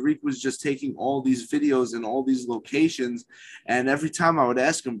saying, Tariq was just taking all these videos in all these locations. And every time I would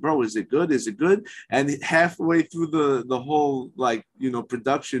ask him, bro, is it good? Is it good? And halfway through the whole, like, you know,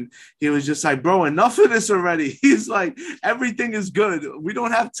 production, he was just like, bro, enough of this already. He's like, everything is good. We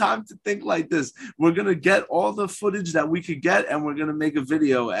don't have time to think like this. We're going to get all the footage that we could get and we're going to make a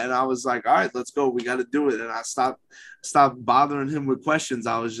video. And I was like, all right, let's go. We got to do it. And I stopped bothering him with questions.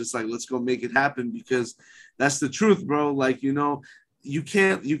 I was just like, let's go make it happen, because that's the truth, bro. Like, you know, you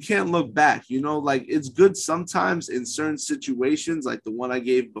can't look back, you know, like it's good sometimes in certain situations, like the one I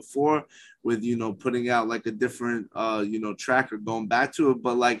gave before with, you know, putting out like a different, you know, track or going back to it.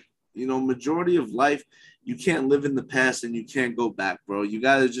 But like, you know, majority of life, you can't live in the past and you can't go back, bro. You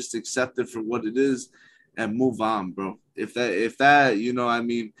got to just accept it for what it is and move on, bro. If that, you know, I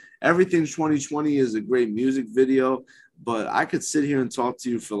mean, Everything's 2020 is a great music video, but I could sit here and talk to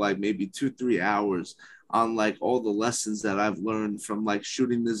you for like maybe 2-3 hours on like all the lessons that I've learned from like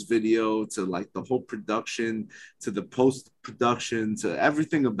shooting this video to like the whole production to the post production to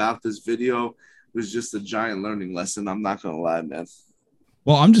everything about this video was just a giant learning lesson. I'm not gonna lie, man.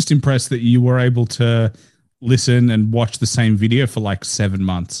 Well, I'm just impressed that you were able to listen and watch the same video for like 7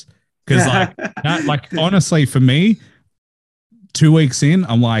 months. Because like that, like honestly, for me, 2 weeks in,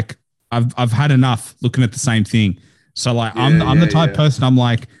 I'm like, I've had enough looking at the same thing. So like I'm the type person, I'm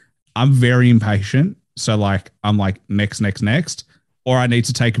like, I'm very impatient. So like I'm like next, or I need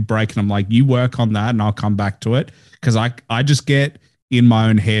to take a break and I'm like, you work on that and I'll come back to it. Cause I just get in my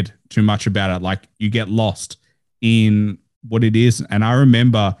own head too much about it. Like you get lost in what it is. And I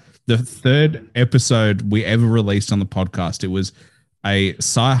remember the third episode we ever released on the podcast, it was a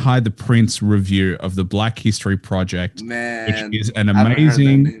Sci-Hi the Prince review of the Black History Project, Man, which is an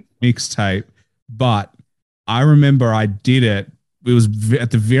amazing mixtape. But I remember I did it. It was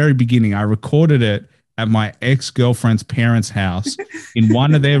at the very beginning. I recorded it at my ex-girlfriend's parents' house in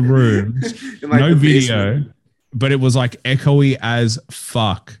one of their rooms. Like no video, basement. But it was like echoey as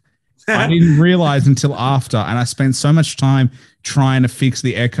fuck. I didn't realize until after, and I spent so much time trying to fix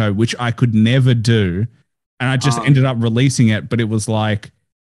the echo, which I could never do. And I just ended up releasing it. But it was like,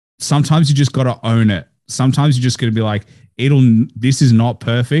 sometimes you just got to own it. Sometimes you just got to be like, this is not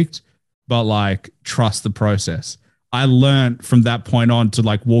perfect, but like, trust the process. I learned from that point on to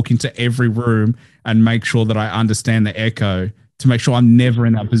like walk into every room and make sure that I understand the echo to make sure I'm never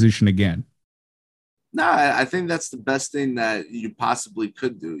in that position again. No, I think that's the best thing that you possibly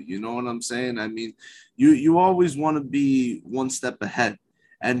could do. You know what I'm saying? I mean, you always want to be one step ahead.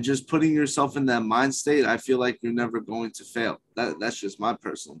 And just putting yourself in that mind state, I feel like you're never going to fail. That's just my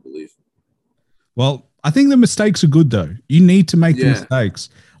personal belief. Well, I think the mistakes are good, though. You need to make the mistakes.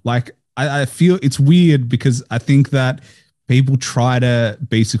 Like, I feel it's weird because I think that people try to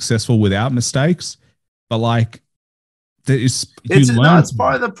be successful without mistakes, but like, it's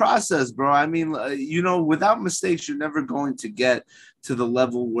part of the process, bro. I mean, you know, without mistakes, you're never going to get to the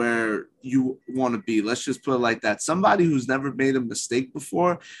level where you want to be. Let's just put it like that. Somebody who's never made a mistake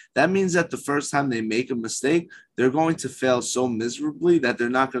before, that means that the first time they make a mistake, they're going to fail so miserably that they're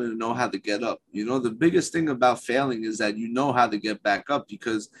not going to know how to get up. You know, the biggest thing about failing is that you know how to get back up,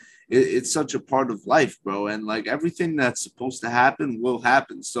 because it's such a part of life, bro. And like everything that's supposed to happen will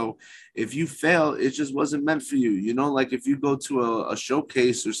happen. So if you fail, it just wasn't meant for you. You know, like if you go to a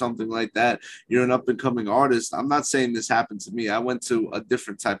showcase or something like that, you're an up and coming artist. I'm not saying this happened to me. I went to a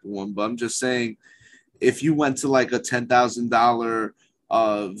different type of one, but I'm just saying if you went to like a $10,000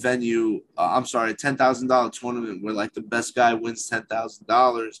 venue, $10,000 tournament where like the best guy wins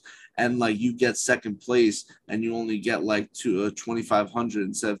 $10,000 and like you get second place and you only get like 2,500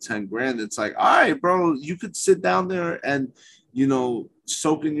 instead of 10 grand. It's like, all right, bro, you could sit down there and, you know,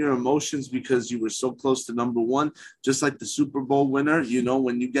 soak in your emotions because you were so close to number one, just like the Super Bowl winner. You know,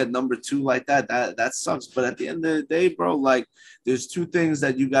 when you get number two like that sucks. But at the end of the day, bro, like there's two things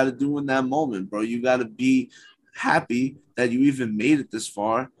that you got to do in that moment, bro. You got to be happy that you even made it this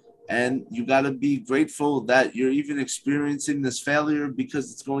far, and you got to be grateful that you're even experiencing this failure,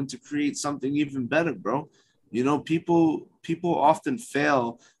 because it's going to create something even better, bro. You know, people often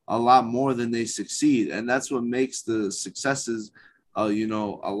fail a lot more than they succeed, and that's what makes the successes you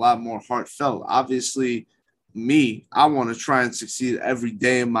know, a lot more heartfelt. Obviously, me, I want to try and succeed every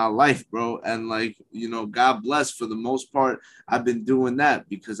day in my life, bro. And like, God bless, for the most part, I've been doing that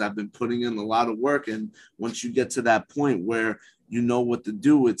because I've been putting in a lot of work. And once you get to that point where you know what to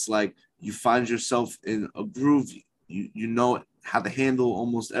do, it's like you find yourself in a groove. You know how to handle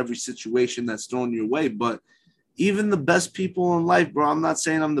almost every situation that's thrown your way. But even the best people in life, bro, I'm not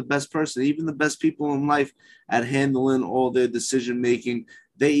saying I'm the best person. Even the best people in life at handling all their decision making,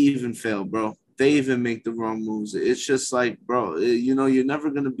 they even fail, bro. They even make the wrong moves. It's just like, bro, you're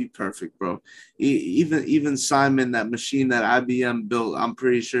never gonna be perfect, bro. Even Simon, that machine that IBM built, I'm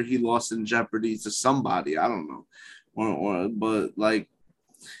pretty sure he lost in Jeopardy to somebody. I don't know, but like,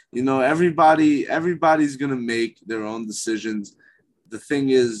 everybody's gonna make their own decisions. The thing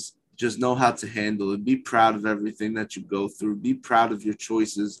is, just know how to handle it. Be proud of everything that you go through. Be proud of your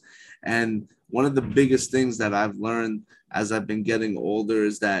choices. And one of the biggest things that I've learned as I've been getting older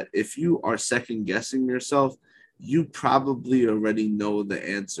is that if you are second guessing yourself, you probably already know the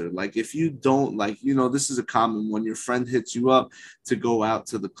answer. Like if you don't, like, this is a common one. Your friend hits you up to go out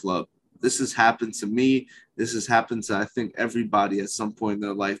to the club. This has happened to me. This has happened to, I think, everybody at some point in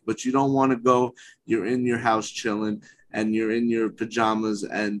their life, but you don't want to go. You're in your house chilling and you're in your pajamas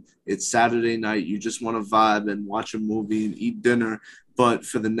and it's Saturday night. You just want to vibe and watch a movie and eat dinner. But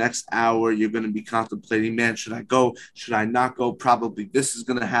for the next hour, you're going to be contemplating, man, should I go? Should I not go? Probably this is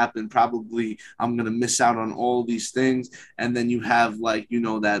going to happen. Probably I'm going to miss out on all these things. And then you have like,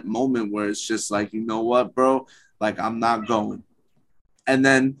 that moment where it's just like, you know what, bro? Like, I'm not going. And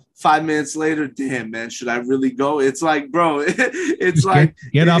then 5 minutes later, damn, man, should I really go? It's like, bro, it's Just like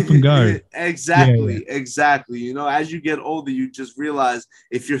get up and go. exactly. As you get older, you just realize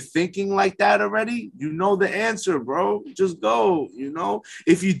if you're thinking like that already, you know the answer, bro. Just go.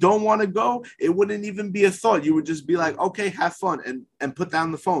 If you don't want to go, it wouldn't even be a thought. You would just be like, okay, have fun and put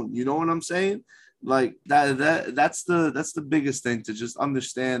down the phone. You know what I'm saying? Like that's the biggest thing, to just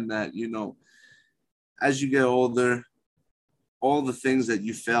understand that, as you get older, all the things that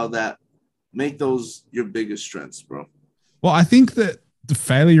you failed at, make those your biggest strengths, bro. Well, I think that the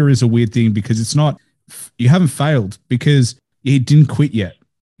failure is a weird thing because it's not, you haven't failed because you didn't quit yet.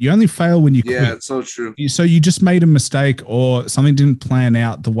 You only fail when you quit. Yeah, it's so true. So you just made a mistake or something didn't plan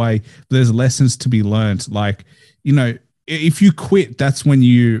out the way. There's lessons to be learned. Like, if you quit, that's when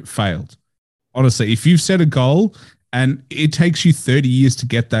you failed. Honestly, if you've set a goal and it takes you 30 years to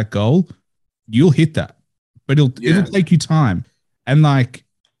get that goal, you'll hit that, but it'll take you time. And like,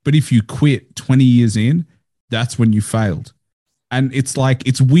 but if you quit 20 years in, that's when you failed. And it's like,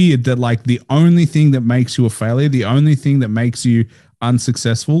 it's weird that like the only thing that makes you a failure, the only thing that makes you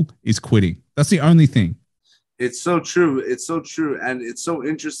unsuccessful is quitting. That's the only thing. It's so true. It's so true. And it's so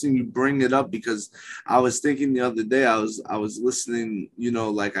interesting you bring it up because I was thinking the other day, I was listening,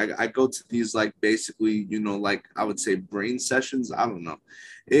 like I go to these like basically, like I would say brain sessions. I don't know.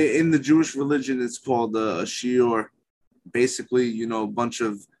 In the Jewish religion, it's called a shiur. Basically, a bunch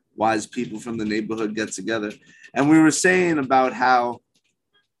of wise people from the neighborhood get together. And we were saying about how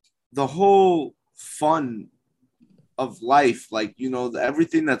the whole fun of life, like,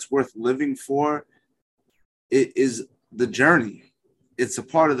 everything that's worth living for, it is the journey. It's a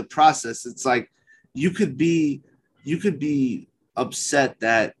part of the process. It's like you could be upset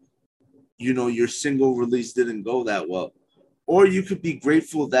that, your single release didn't go that well. Or you could be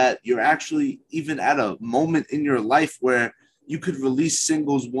grateful that you're actually even at a moment in your life where you could release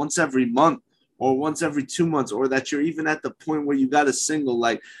singles once every month or once every 2 months, or that you're even at the point where you got a single.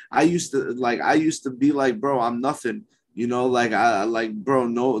 Like I used to be like, bro, I'm nothing, like I like, bro,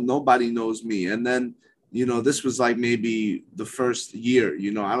 no, nobody knows me. And then, this was like maybe the first year,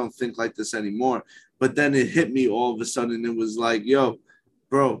 I don't think like this anymore. But then it hit me all of a sudden. It was like, yo,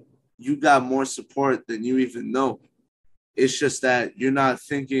 bro, you got more support than you even know. It's just that you're not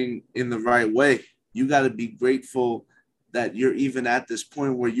thinking in the right way. You got to be grateful that you're even at this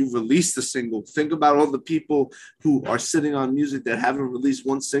point where you released a single. Think about all the people who are sitting on music that haven't released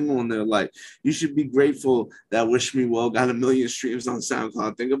one single in their life. You should be grateful that Wish Me Well got 1 million streams on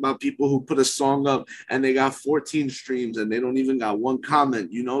SoundCloud. Think about people who put a song up and they got 14 streams and they don't even got one comment.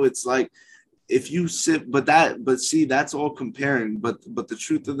 It's like, if you sit, but see, that's all comparing. But the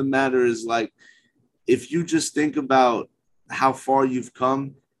truth of the matter is, like, if you just think about how far you've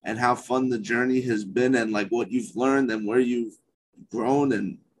come and how fun the journey has been and like what you've learned and where you've grown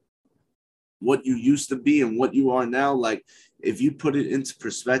and what you used to be and what you are now, like if you put it into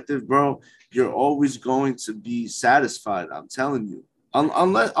perspective, bro, you're always going to be satisfied. I'm telling you.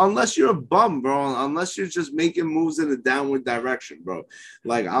 Unless you're a bum, bro. Unless you're just making moves in a downward direction, bro.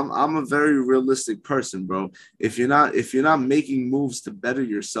 Like I'm a very realistic person, bro. If you're not making moves to better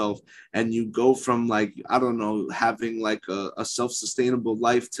yourself, and you go from, like, I don't know, having like a self-sustainable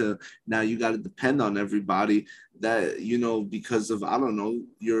life to now you got to depend on everybody, that, because of, I don't know,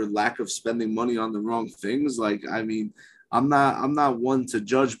 your lack of spending money on the wrong things. Like, I mean, I'm not one to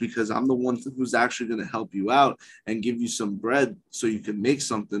judge, because I'm the one who's actually going to help you out and give you some bread so you can make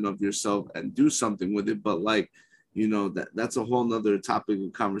something of yourself and do something with it. But, like, that's a whole nother topic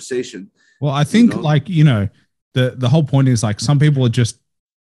of conversation. Well, I you think know like, the whole point is like some people are just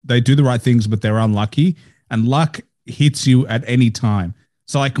they do the right things, but they're unlucky, and luck hits you at any time.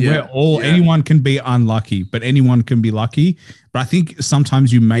 So like yeah, yeah, anyone can be unlucky, but anyone can be lucky. But I think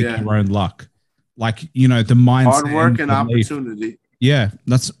sometimes you make yeah. your own luck. Like, the Hard mindset and work the and belief. opportunity. Yeah,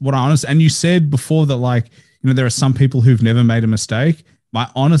 that's what I honest. And you said before that, like, there are some people who've never made a mistake. My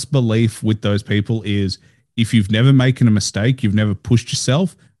honest belief with those people is if you've never made a mistake, you've never pushed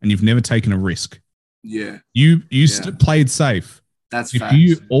yourself, and you've never taken a risk. Yeah, You yeah. played safe. That's If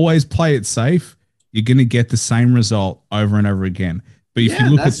you facts. always play it safe, you're going to get the same result over and over again. But if you Yeah,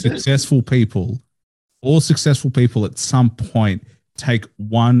 look at that's it. successful people, all successful people at some point take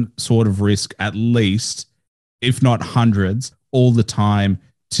one sort of risk at least, if not hundreds, all the time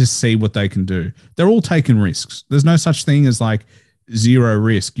to see what they can do. They're all taking risks. There's no such thing as like zero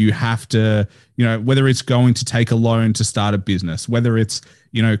risk. You have to, whether it's going to take a loan to start a business, whether it's,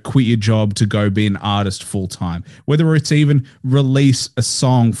 quit your job to go be an artist full time, whether it's even release a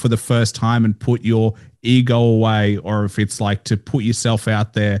song for the first time and put your ego away, or if it's like to put yourself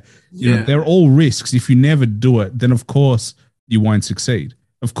out there, Yeah, they're all risks. If you never do it, then of course you won't succeed.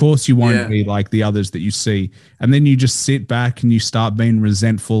 Of course you won't yeah. be like the others that you see. And then you just sit back and you start being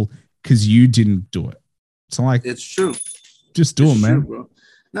resentful because you didn't do it. So like, It's true. just do It's it, true, man. bro.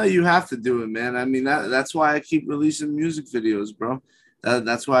 No, you have to do it, man. I mean, that's why I keep releasing music videos, bro.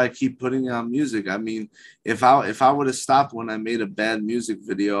 That's why I keep putting out music. I mean, if I would have stopped when I made a bad music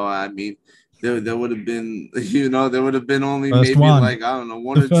video, I mean, there would have been, there would have been only First maybe, one. like, I don't know,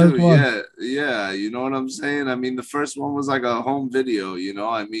 one The or two. first one. Yeah, yeah. You know what I'm saying? I mean, the first one was like a home video.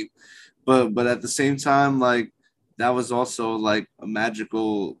 I mean, but at the same time, like, that was also like a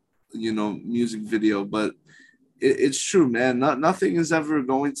magical, music video. But it's true, man. Nothing is ever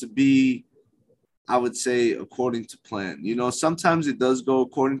going to be, I would say, according to plan. Sometimes it does go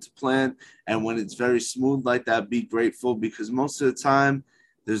according to plan. And when it's very smooth like that, be grateful, because most of the time,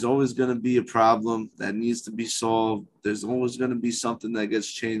 there's always going to be a problem that needs to be solved. There's always going to be something that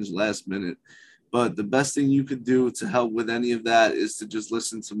gets changed last minute. But the best thing you could do to help with any of that is to just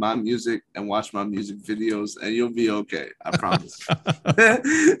listen to my music and watch my music videos, and you'll be okay. I promise.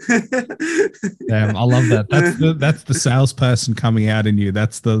 Damn, I love that. That's the salesperson coming out in you.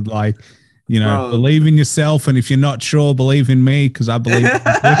 That's the like, Bro. believe in yourself, and if you're not sure, believe in me because I believe.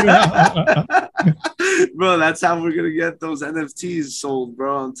 Bro, that's how we're gonna get those NFTs sold,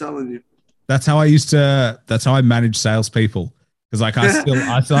 bro. I'm telling you. That's how I used to. That's how I manage salespeople because like I still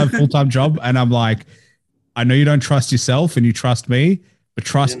have a full time job, and I'm like, I know you don't trust yourself, and you trust me, but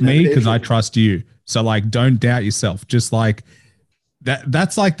trust And that me because I paper. trust you. So like, don't doubt yourself. Just like that.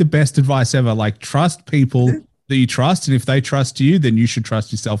 That's like the best advice ever. Like, trust people that you trust, and if they trust you, then you should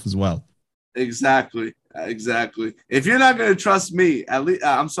trust yourself as well. Exactly. Exactly. If you're not gonna trust me, at least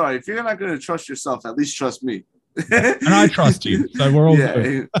I'm sorry. If you're not gonna trust yourself, at least trust me. And I trust you, so we're all Yeah,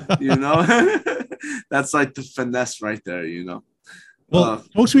 good. you know, that's like the finesse right there. Well, Uh,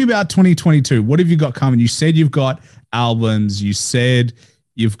 talk to me about 2022. What have you got coming? You said you've got albums. You said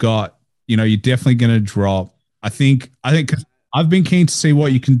you've got, you're definitely going to drop. I think 'cause I've been keen to see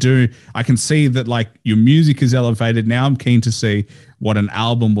what you can do. I can see that like your music is elevated. Now I'm keen to see what an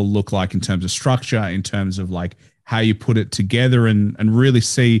album will look like in terms of structure, in terms of like how you put it together and really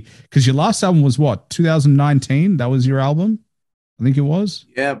see, because your last album was what, 2019? That was your album? I think it was.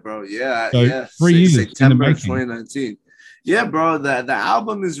 yeah, bro. Yeah, So yeah. 3 years in the September making. 2019. Yeah, bro. The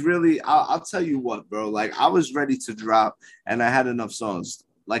album is really. I'll tell you what, bro. Like, I was ready to drop, and I had enough songs,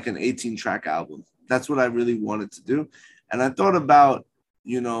 like an 18-track album. That's what I really wanted to do, and I thought about,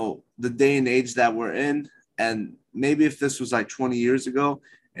 the day and age that we're in, and maybe if this was like 20 years ago,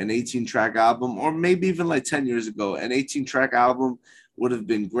 an 18-track album, or maybe even like 10 years ago, an 18-track album would have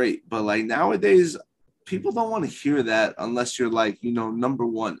been great. But like nowadays, people don't want to hear that unless you're like, number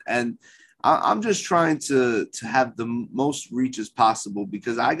one. And I'm just trying to have the most reach as possible,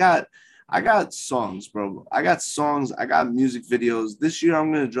 because I got songs, bro. I got songs. I got music videos. This year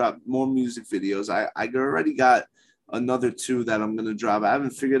I'm gonna drop more music videos. I already got another two that I'm gonna drop. I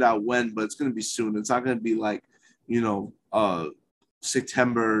haven't figured out when, but it's gonna be soon. It's not gonna be like,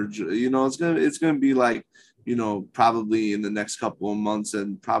 September, it's gonna be like, probably in the next couple of months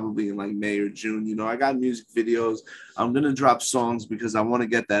and probably in like May or June. I got music videos. I'm gonna drop songs because I want to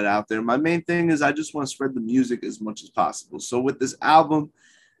get that out there. My main thing is I just want to spread the music as much as possible. So with this album,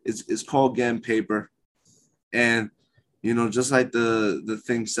 it's called Getting Paper. And just like the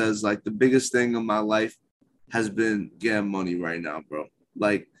thing says, like the biggest thing in my life has been getting money right now, bro.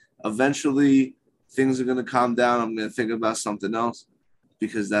 Like eventually things are gonna calm down. I'm gonna think about something else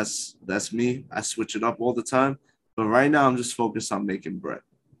because that's me. I switch it up all the time. But right now I'm just focused on making bread.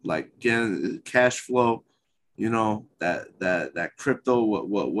 Like getting cash flow, that crypto,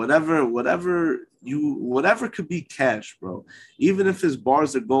 whatever could be cash, bro. Even if it's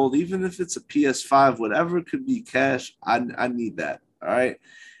bars of gold, even if it's a PS5, whatever could be cash, I need that. All right.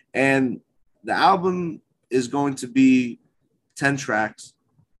 And the album is going to be 10 tracks.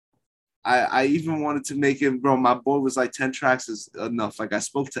 I even wanted to make it, bro. My boy was like 10 tracks is enough. Like I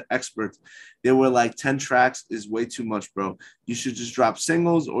spoke to experts. They were like 10 tracks is way too much, bro. You should just drop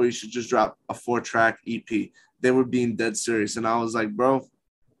singles or you should just drop a 4-track EP. They were being dead serious. And I was like, bro,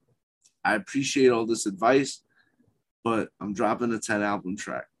 I appreciate all this advice, but I'm dropping a 10 album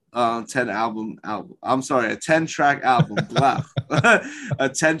track. 10 album. I'm sorry, a 10-track album. Blah. A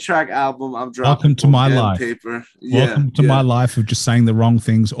 10-track album. I'm dropping. Welcome to my life. Paper. Welcome to my life of just saying the wrong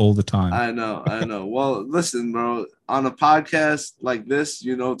things all the time. I know. Well, listen, bro. On a podcast like this,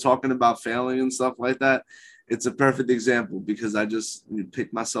 talking about failing and stuff like that, it's a perfect example because I just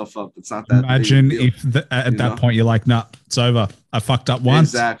pick myself up. It's not that. Imagine if at that point you're like, nah, it's over. I fucked up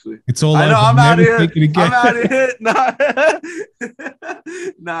once. Exactly. It's all I know. over. I'm out of here. I'm out of here.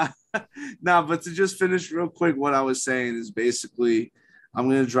 Nah. But to just finish real quick, what I was saying is basically, I'm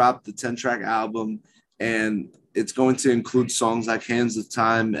gonna drop the 10-track album, and it's going to include songs like "Hands of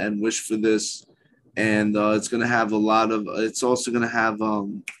Time" and "Wish for This," and it's gonna have a lot of. It's also gonna have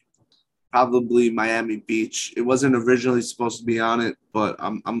probably Miami Beach. It wasn't originally supposed to be on it, but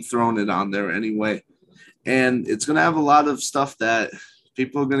I'm throwing it on there anyway. And it's going to have a lot of stuff that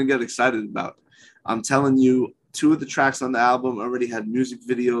people are going to get excited about. I'm telling you, 2 of the tracks on the album already had music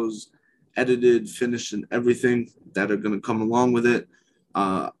videos edited, finished, and everything that are going to come along with it.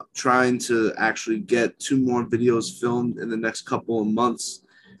 Trying to actually get 2 more videos filmed in the next couple of months.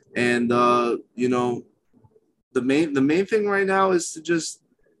 And, the main thing right now is to just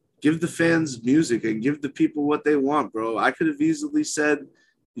give the fans music and give the people what they want, bro. I could have easily said,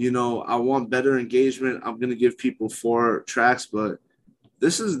 I want better engagement. I'm gonna give people 4 tracks, but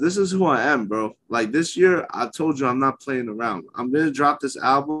this is who I am, bro. Like this year, I told you I'm not playing around. I'm gonna drop this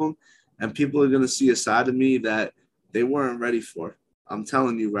album, and people are gonna see a side of me that they weren't ready for. I'm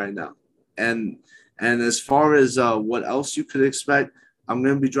telling you right now. And as far as what else you could expect, I'm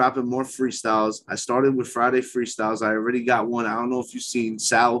going to be dropping more freestyles. I started with Friday freestyles. I already got one. I don't know if you've seen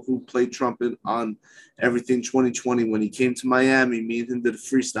Sal, who played trumpet on Everything 2020. When he came to Miami, me and him did a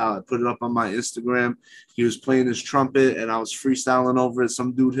freestyle. I put it up on my Instagram. He was playing his trumpet, and I was freestyling over it.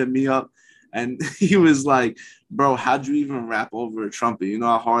 Some dude hit me up, and he was like, bro, how'd you even rap over a trumpet? You know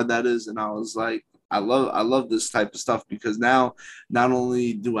how hard that is? And I was like, I love this type of stuff because now not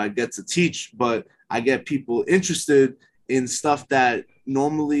only do I get to teach, but I get people interested in stuff that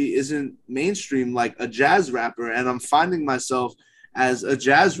normally isn't mainstream, like a jazz rapper. And I'm finding myself as a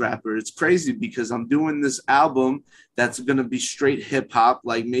jazz rapper. It's crazy because I'm doing this album that's going to be straight hip hop,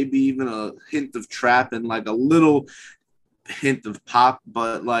 like maybe even a hint of trap and like a little hint of pop,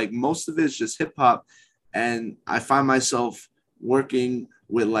 but like most of it is just hip hop. And I find myself working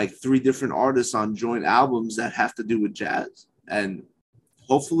with like 3 different artists on joint albums that have to do with jazz. And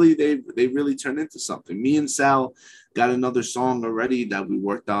hopefully they really turn into something. Me and Sal got another song already that we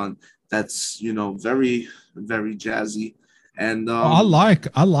worked on that's, very, very jazzy. And I like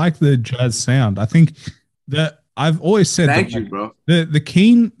the jazz sound. I think that I've always said thank you, bro.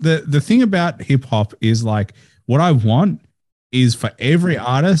 The thing about hip hop is like what I want is for every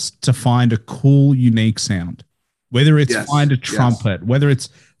artist to find a cool, unique sound. Whether it's find a trumpet, whether it's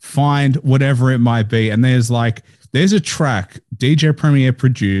find whatever it might be. And there's a track DJ Premier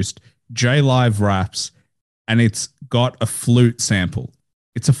produced, J Live raps, and it's got a flute sample.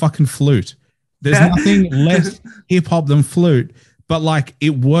 It's a fucking flute. There's nothing less hip hop than flute, but like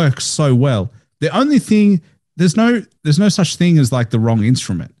it works so well. The only thing, there's no such thing as like the wrong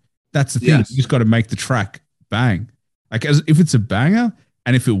instrument. That's the thing. You just got to make the track bang. Like if it's a banger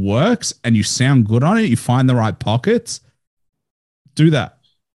and if it works and you sound good on it, you find the right pockets, do that.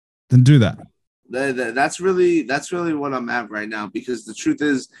 Then do that. That's really what I'm at right now, because the truth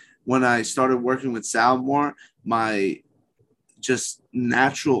is when I started working with Sal more, my just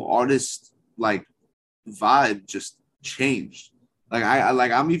natural artist like vibe just changed.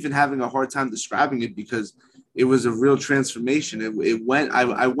 Like I'm even having a hard time describing it because it was a real transformation.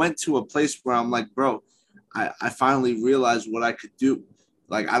 I went to a place where I'm like, bro, I finally realized what I could do.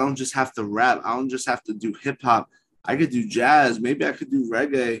 Like, I don't just have to rap. I don't just have to do hip hop. I could do jazz. Maybe I could do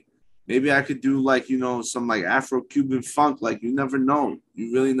reggae. Maybe I could do like, some like Afro-Cuban funk. Like, you never know.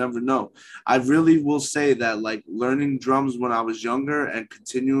 You really never know. I really will say that like learning drums when I was younger and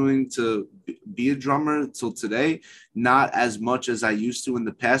continuing to be a drummer till today, not as much as I used to in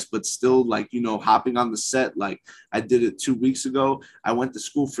the past, but still like, hopping on the set. Like I did it 2 weeks ago. I went to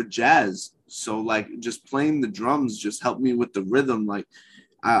school for jazz. So like just playing the drums just helped me with the rhythm. Like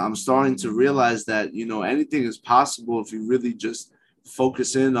I'm starting to realize that, anything is possible if you really just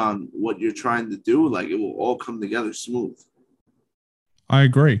focus in on what you're trying to do. Like it will all come together smooth. I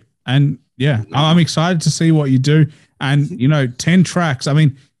agree. And yeah, I'm excited to see what you do. And, 10 tracks. I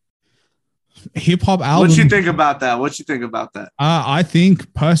mean, hip hop album. What you think about that? I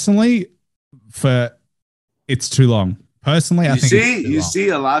think personally it's too long. Personally, I think you see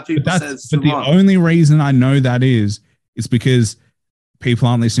a lot of people say it's too long. The only reason I know that is because people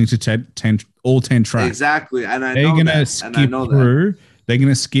aren't listening to all 10 tracks. Exactly. And they're going to skip through. They're going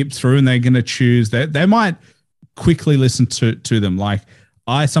to skip through and they're going to choose that. They might quickly listen to them. Like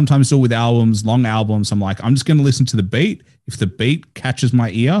I sometimes do with albums, long albums. I'm like, I'm just going to listen to the beat. If the beat catches my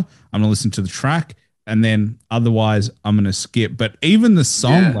ear, I'm going to listen to the track. And then otherwise I'm going to skip. But even the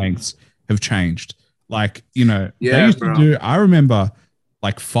song lengths have changed. Like, they used to do, I remember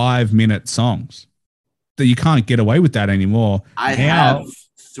like 5-minute songs. That you can't get away with that anymore. I have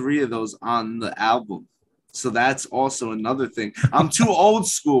 3 of those on the album. So that's also another thing. I'm too old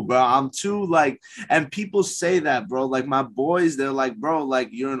school, bro. I'm too like, and people say that, bro. Like my boys, they're like, bro, like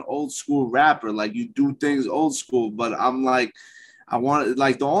you're an old school rapper. Like you do things old school. But I'm like, I want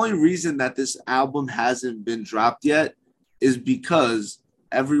like the only reason that this album hasn't been dropped yet is because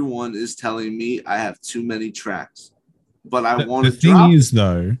everyone is telling me I have too many tracks. But I want to drop. The thing is,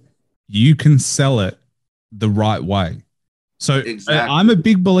 though, you can sell it the right way. So exactly. I'm a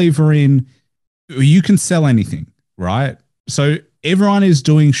big believer in you can sell anything, right? So everyone is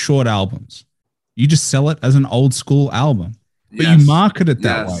doing short albums. You just sell it as an old school album, but you market it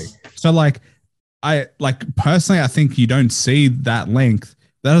that way. So like personally, I think you don't see that length.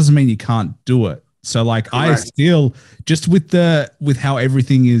 That doesn't mean you can't do it. So like correct. I still just with how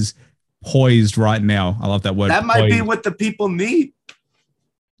everything is poised right now. I love that word. That might be what the people need.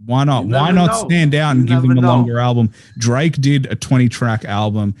 Why not? Why not stand out and give them a longer album? Drake did a 20-track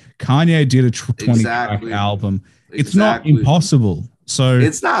album. Kanye did a 20-track album. It's not impossible. So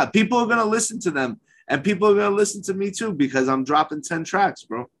it's not. People are gonna listen to them, and people are gonna listen to me too because I'm dropping 10 tracks,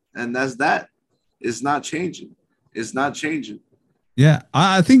 bro. And that's that. It's not changing. It's not changing. Yeah,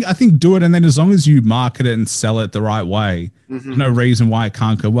 I think do it, and then as long as you market it and sell it the right way, there's no reason why it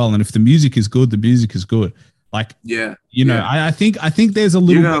can't go well. And if the music is good, the music is good. Like, I think there's a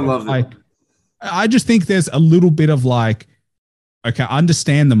little bit of like, I just think there's a little bit of like, okay,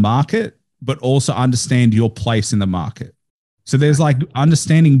 understand the market, but also understand your place in the market. So there's like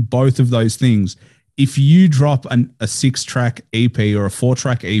understanding both of those things. If you drop a 6-track EP or a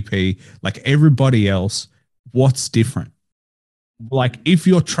 4-track EP, like everybody else, what's different? Like if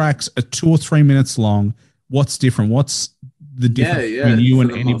your tracks are 2 or 3 minutes long, what's different? What's the difference between you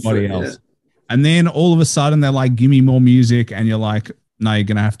and anybody else? Yeah. And then all of a sudden they're like, give me more music. And you're like, no, you're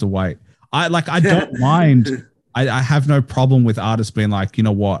going to have to wait. I don't mind. I have no problem with artists being like, you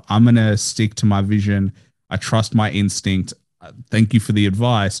know what? I'm going to stick to my vision. I trust my instinct. Thank you for the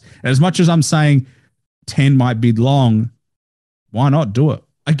advice. And as much as I'm saying 10 might be long, why not do it?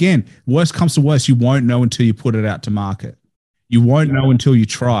 Again, worst comes to worst, you won't know until you put it out to market. You won't know until you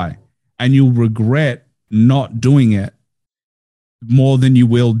try. And you'll regret not doing it more than you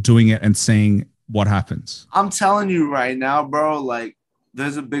will doing it and seeing what happens. I'm telling you right now, bro, like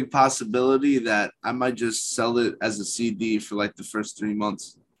there's a big possibility that I might just sell it as a CD for like the first 3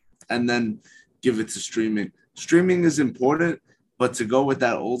 months and then give it to streaming. Streaming is important, but to go with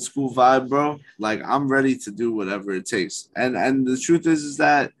that old school vibe, bro, like I'm ready to do whatever it takes. And the truth is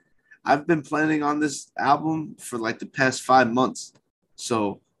that I've been planning on this album for like the past 5 months.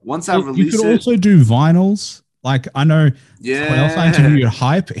 So once I release it, you could also do vinyls. Like I know someone else I interviewed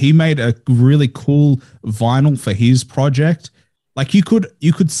Hype. He made a really cool vinyl for his project. Like you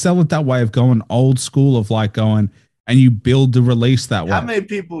could sell it that way of going old school of like going and you build the release that way. How many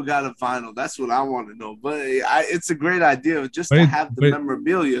people got a vinyl? That's what I want to know. But it's a great idea just to have the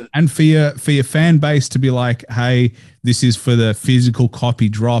memorabilia. And for your fan base to be like, hey, this is for the physical copy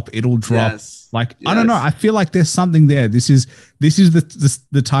drop. It'll drop. Yes. Like, yes. I don't know. I feel like there's something there. This is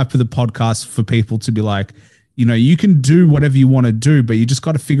the type of the podcast for people to be like, you can do whatever you want to do, but you just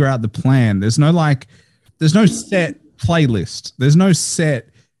got to figure out the plan. There's no set playlist. There's no set,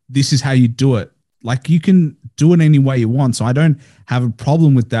 this is how you do it. Like, you can do it any way you want. So I don't have a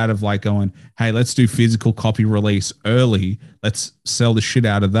problem with that of like going, hey, let's do physical copy release early. Let's sell the shit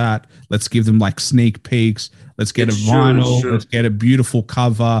out of that. Let's give them like sneak peeks. Let's get a vinyl. Let's get a beautiful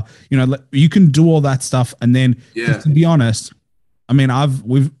cover. You can do all that stuff. And then to be honest, I mean, I've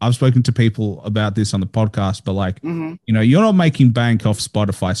spoken to people about this on the podcast, but like, you're not making bank off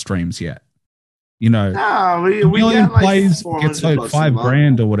Spotify streams yet. We million plays gets like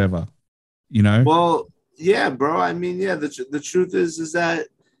 $5,000 or whatever. Well, yeah, bro. I mean, yeah, the truth is that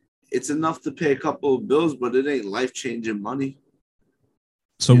it's enough to pay a couple of bills, but it ain't life-changing money.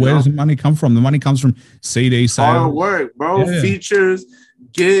 So where does the money come from? The money comes from CD sales. Hard work, bro. Yeah. Features,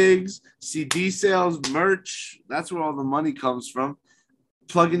 gigs, CD sales, merch. That's where all the money comes from.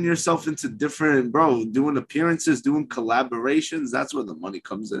 Plugging yourself into different, doing appearances, doing collaborations. That's where the money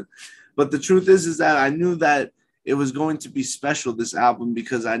comes in. But the truth is that I knew that it was going to be special, this album,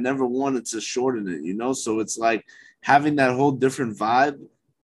 because I never wanted to shorten it, So it's like having that whole different vibe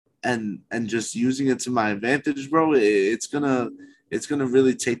and just using it to my advantage, bro. It's gonna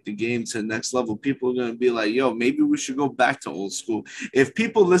really take the game to the next level. People are gonna be like, yo, maybe we should go back to old school. If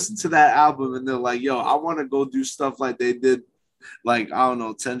people listen to that album and they're like, yo, I want to go do stuff like they did, like, I don't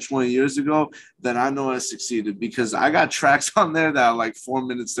know, 10, 20 years ago, then I know I succeeded, because I got tracks on there that are like 4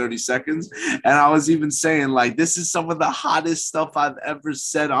 minutes, 30 seconds. And I was even saying, like, this is some of the hottest stuff I've ever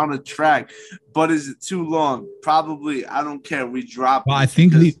said on a track. But is it too long? Probably. I don't care. We drop. Well, I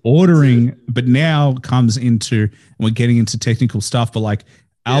think the ordering, but now comes into, and we're getting into technical stuff, but like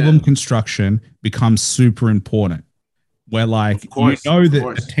album construction becomes super important. Where like,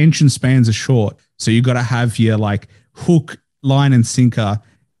 that attention spans are short. So you got to have your like hook, line and sinker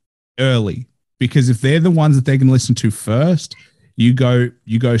early, because if they're the ones that they're going to listen to first, you go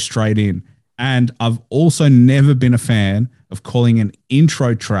straight in. And I've also never been a fan of calling an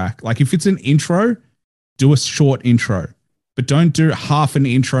intro track. Like, if it's an intro, do a short intro, but don't do half an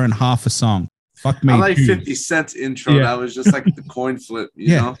intro and half a song. Fuck me. I like 50 Cent's intro. That was just like the coin flip,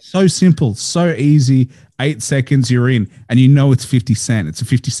 you know? So simple, so easy. 8 seconds, you're in, and it's 50 Cent. It's a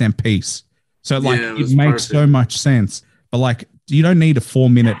 50 Cent piece. So like, it makes so much sense. But like, you don't need a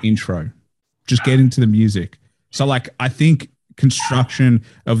 4-minute intro. Just get into the music. So like, I think construction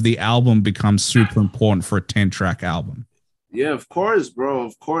of the album becomes super important for a 10-track album. Yeah, of course, bro.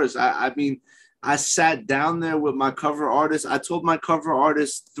 Of course. I mean, I sat down there with my cover artist. I told my cover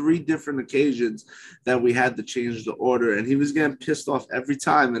artist 3 different occasions that we had to change the order, and he was getting pissed off every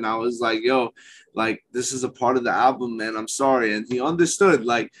time. And I was like, yo, like, this is a part of the album, man. I'm sorry. And he understood,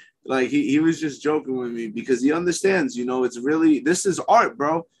 like he was just joking with me, because he understands, it's really, this is art,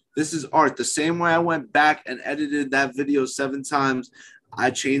 bro. This is art. The same way I went back and edited that video 7 times,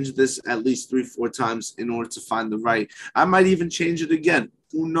 I changed this at least 3-4 times in order to find the right. I might even change it again.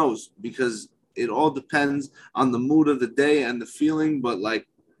 Who knows? Because it all depends on the mood of the day and the feeling. But like,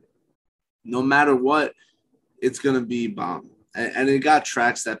 no matter what, it's going to be bomb. And it got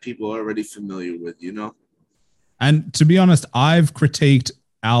tracks that people are already familiar with, And to be honest, I've critiqued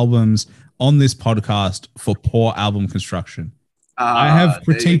albums on this podcast for poor album construction. I have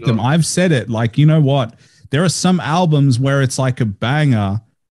critiqued them. I've said it. Like, you know what? There are some albums where it's like a banger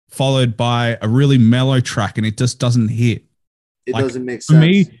followed by a really mellow track, and it just doesn't hit. It doesn't make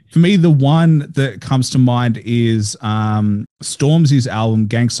sense. For me, the one that comes to mind is Stormzy's album,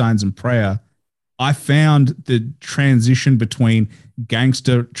 Gang Signs and Prayer. I found the transition between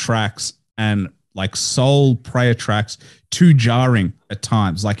gangster tracks and like soul prayer tracks too jarring at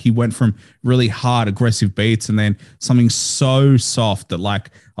times. Like, he went from really hard, aggressive beats and then something so soft that like,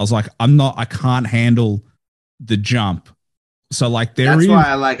 I was like, I can't handle the jump. So like, that's why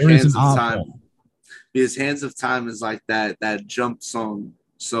I like Hands of Time, because Hands of Time is like that jump song.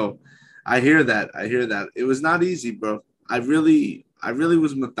 So I hear that. It was not easy, bro. I really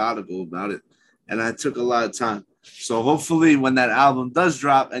was methodical about it, and I took a lot of time. So hopefully when that album does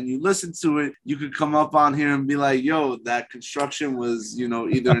drop and you listen to it, you could come up on here and be like, yo, that construction was,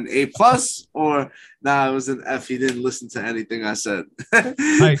 either an A+ or nah, it was an F. He didn't listen to anything I said.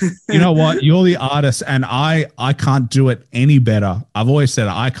 Hey, you know what? You're the artist, and I can't do it any better. I've always said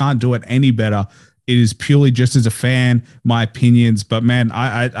it. I can't do it any better. It is purely just as a fan, my opinions. But man,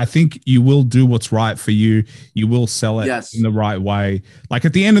 I think you will do what's right for you. You will sell it in the right way. Like,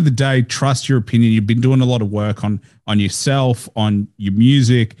 at the end of the day, trust your opinion. You've been doing a lot of work on yourself, on your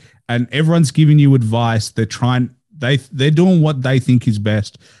music, and everyone's giving you advice. They're doing what they think is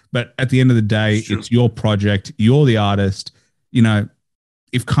best. But at the end of the day, it's your project. You're the artist.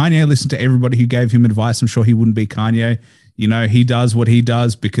 if Kanye listened to everybody who gave him advice, I'm sure he wouldn't be Kanye. You know, he does what he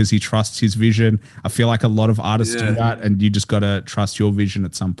does because he trusts his vision. I feel like a lot of artists do that, and you just got to trust your vision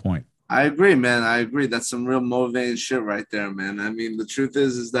at some point. I agree, man. I agree. That's some real motivating shit right there, man. I mean, the truth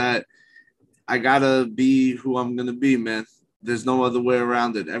is that I gotta be who I'm gonna be, man. There's no other way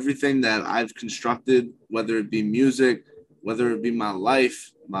around it. Everything that I've constructed, whether it be music, whether it be my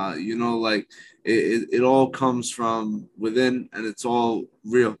life, my, you know, like it all comes from within, and it's all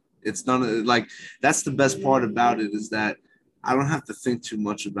real. It's none of like, that's the best part about it, is that I don't have to think too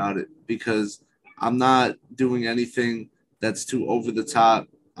much about it, because I'm not doing anything that's too over the top.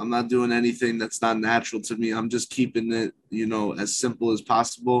 I'm not doing anything that's not natural to me. I'm just keeping it, you know, as simple as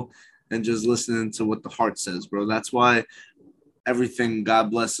possible, and just listening to what the heart says, bro. That's why everything, God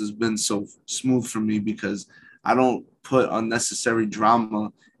bless, has been so smooth for me, because I don't put unnecessary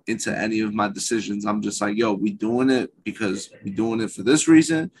drama into any of my decisions. I'm just like, yo, we doing it because we doing it for this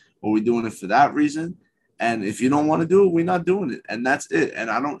reason, or we doing it for that reason. And if you don't want to do it, we're not doing it. And that's it.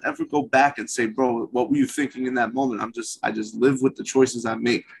 And I don't ever go back and say, bro, what were you thinking in that moment? I just live with the choices I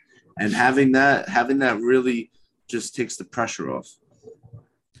make. And having that really just takes the pressure off.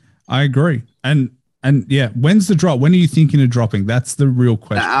 I agree. And yeah, when's the drop? When are you thinking of dropping? That's the real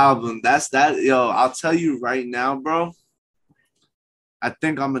question. The album, that's that. Yo, I'll tell you right now, bro. I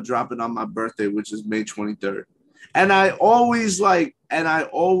think I'm gonna drop it on my birthday, which is May 23rd. And I always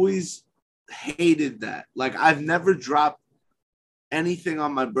hated that. Like, I've never dropped anything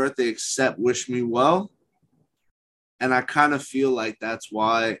on my birthday except Wish Me Well. And I kind of feel like that's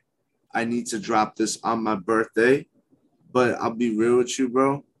why I need to drop this on my birthday. But I'll be real with you,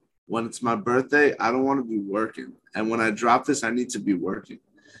 bro. When it's my birthday, I don't want to be working. And when I drop this, I need to be working.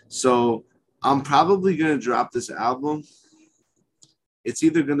 So I'm probably going to drop this album. It's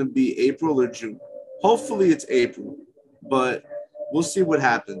either going to be April or June. Hopefully it's April, but we'll see what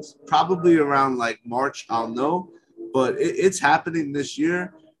happens. Probably around like March, I'll know. But it's happening this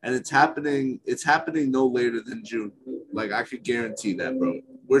year, and it's happening no later than June. Like, I could guarantee that, bro.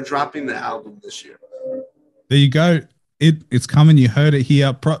 We're dropping the album this year. There you go. It's coming. You heard it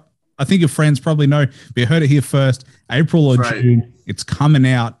here. I think your friends probably know, but you heard it here first. April or June, it's coming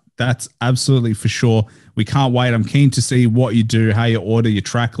out. That's absolutely for sure. We can't wait. I'm keen to see what you do, how you order your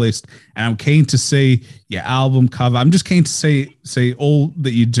track list, and I'm keen to see your album cover. I'm just keen to see all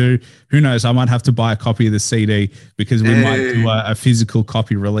that you do. Who knows? I might have to buy a copy of the CD, because we might do a physical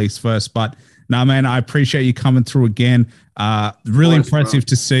copy release first. But no, man, I appreciate you coming through again. Really impressive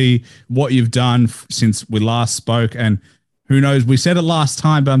to see what you've done since we last spoke. And who knows? We said it last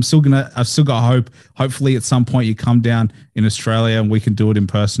time, but I've still got hope. Hopefully, at some point, you come down in Australia and we can do it in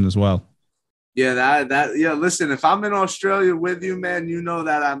person as well. Yeah, yeah. Listen, if I'm in Australia with you, man, you know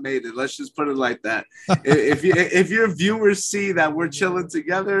that I made it. Let's just put it like that. if your viewers see that we're chilling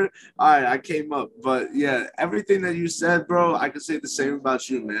together, all right, I came up. But yeah, everything that you said, bro, I could say the same about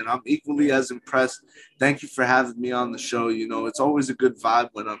you, man. I'm equally as impressed. Thank you for having me on the show. You know, it's always a good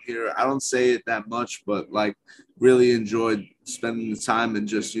vibe when I'm here. I don't say it that much, but like, really enjoyed spending the time and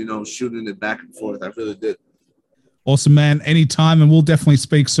just, you know, shooting it back and forth. I really did. Awesome, man. Anytime, and we'll definitely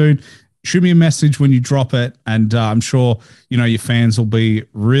speak soon. Shoot me a message when you drop it, and I'm sure, you know, your fans will be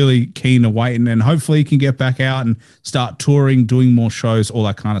really keen to waiting, and hopefully you can get back out and start touring, doing more shows, all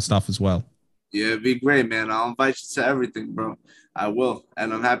that kind of stuff as well. Yeah, it'd be great, man. I'll invite you to everything, bro. I will,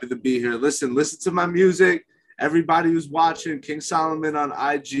 and I'm happy to be here. Listen to my music. Everybody who's watching, King Soloman on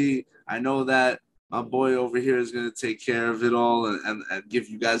IG. I know that my boy over here is going to take care of it all and give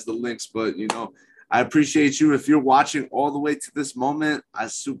you guys the links, but, you know, I appreciate you. If you're watching all the way to this moment, I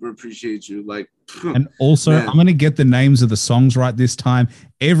super appreciate you. Like, and also, man, I'm going to get the names of the songs right this time.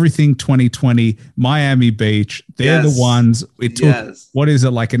 Everything 2020, Miami Beach. They're the ones. It took, what is it,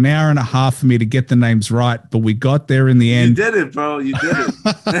 like an hour and a half for me to get the names right, but we got there in the end. You did it, bro. You did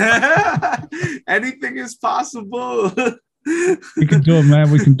it. Anything is possible. We can do it,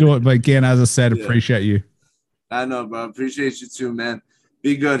 man. We can do it. But again, as I said, appreciate you. I know, bro. Appreciate you too, man.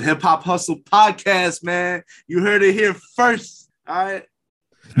 Be good. Hip Hop Hustle Podcast, man. You heard it here first. All right.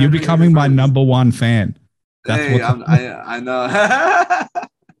 You're becoming my number one fan. That's I know.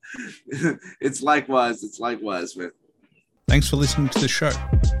 It's likewise. It's likewise, man. Thanks for listening to the show.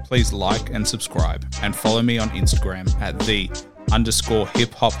 Please like and subscribe, and follow me on Instagram at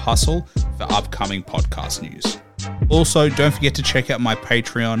 @the_hip hop hustle for upcoming podcast news. Also, don't forget to check out my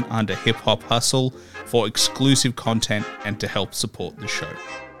Patreon under Hip Hop Hustle for exclusive content and to help support the show.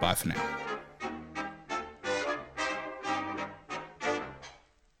 Bye for now.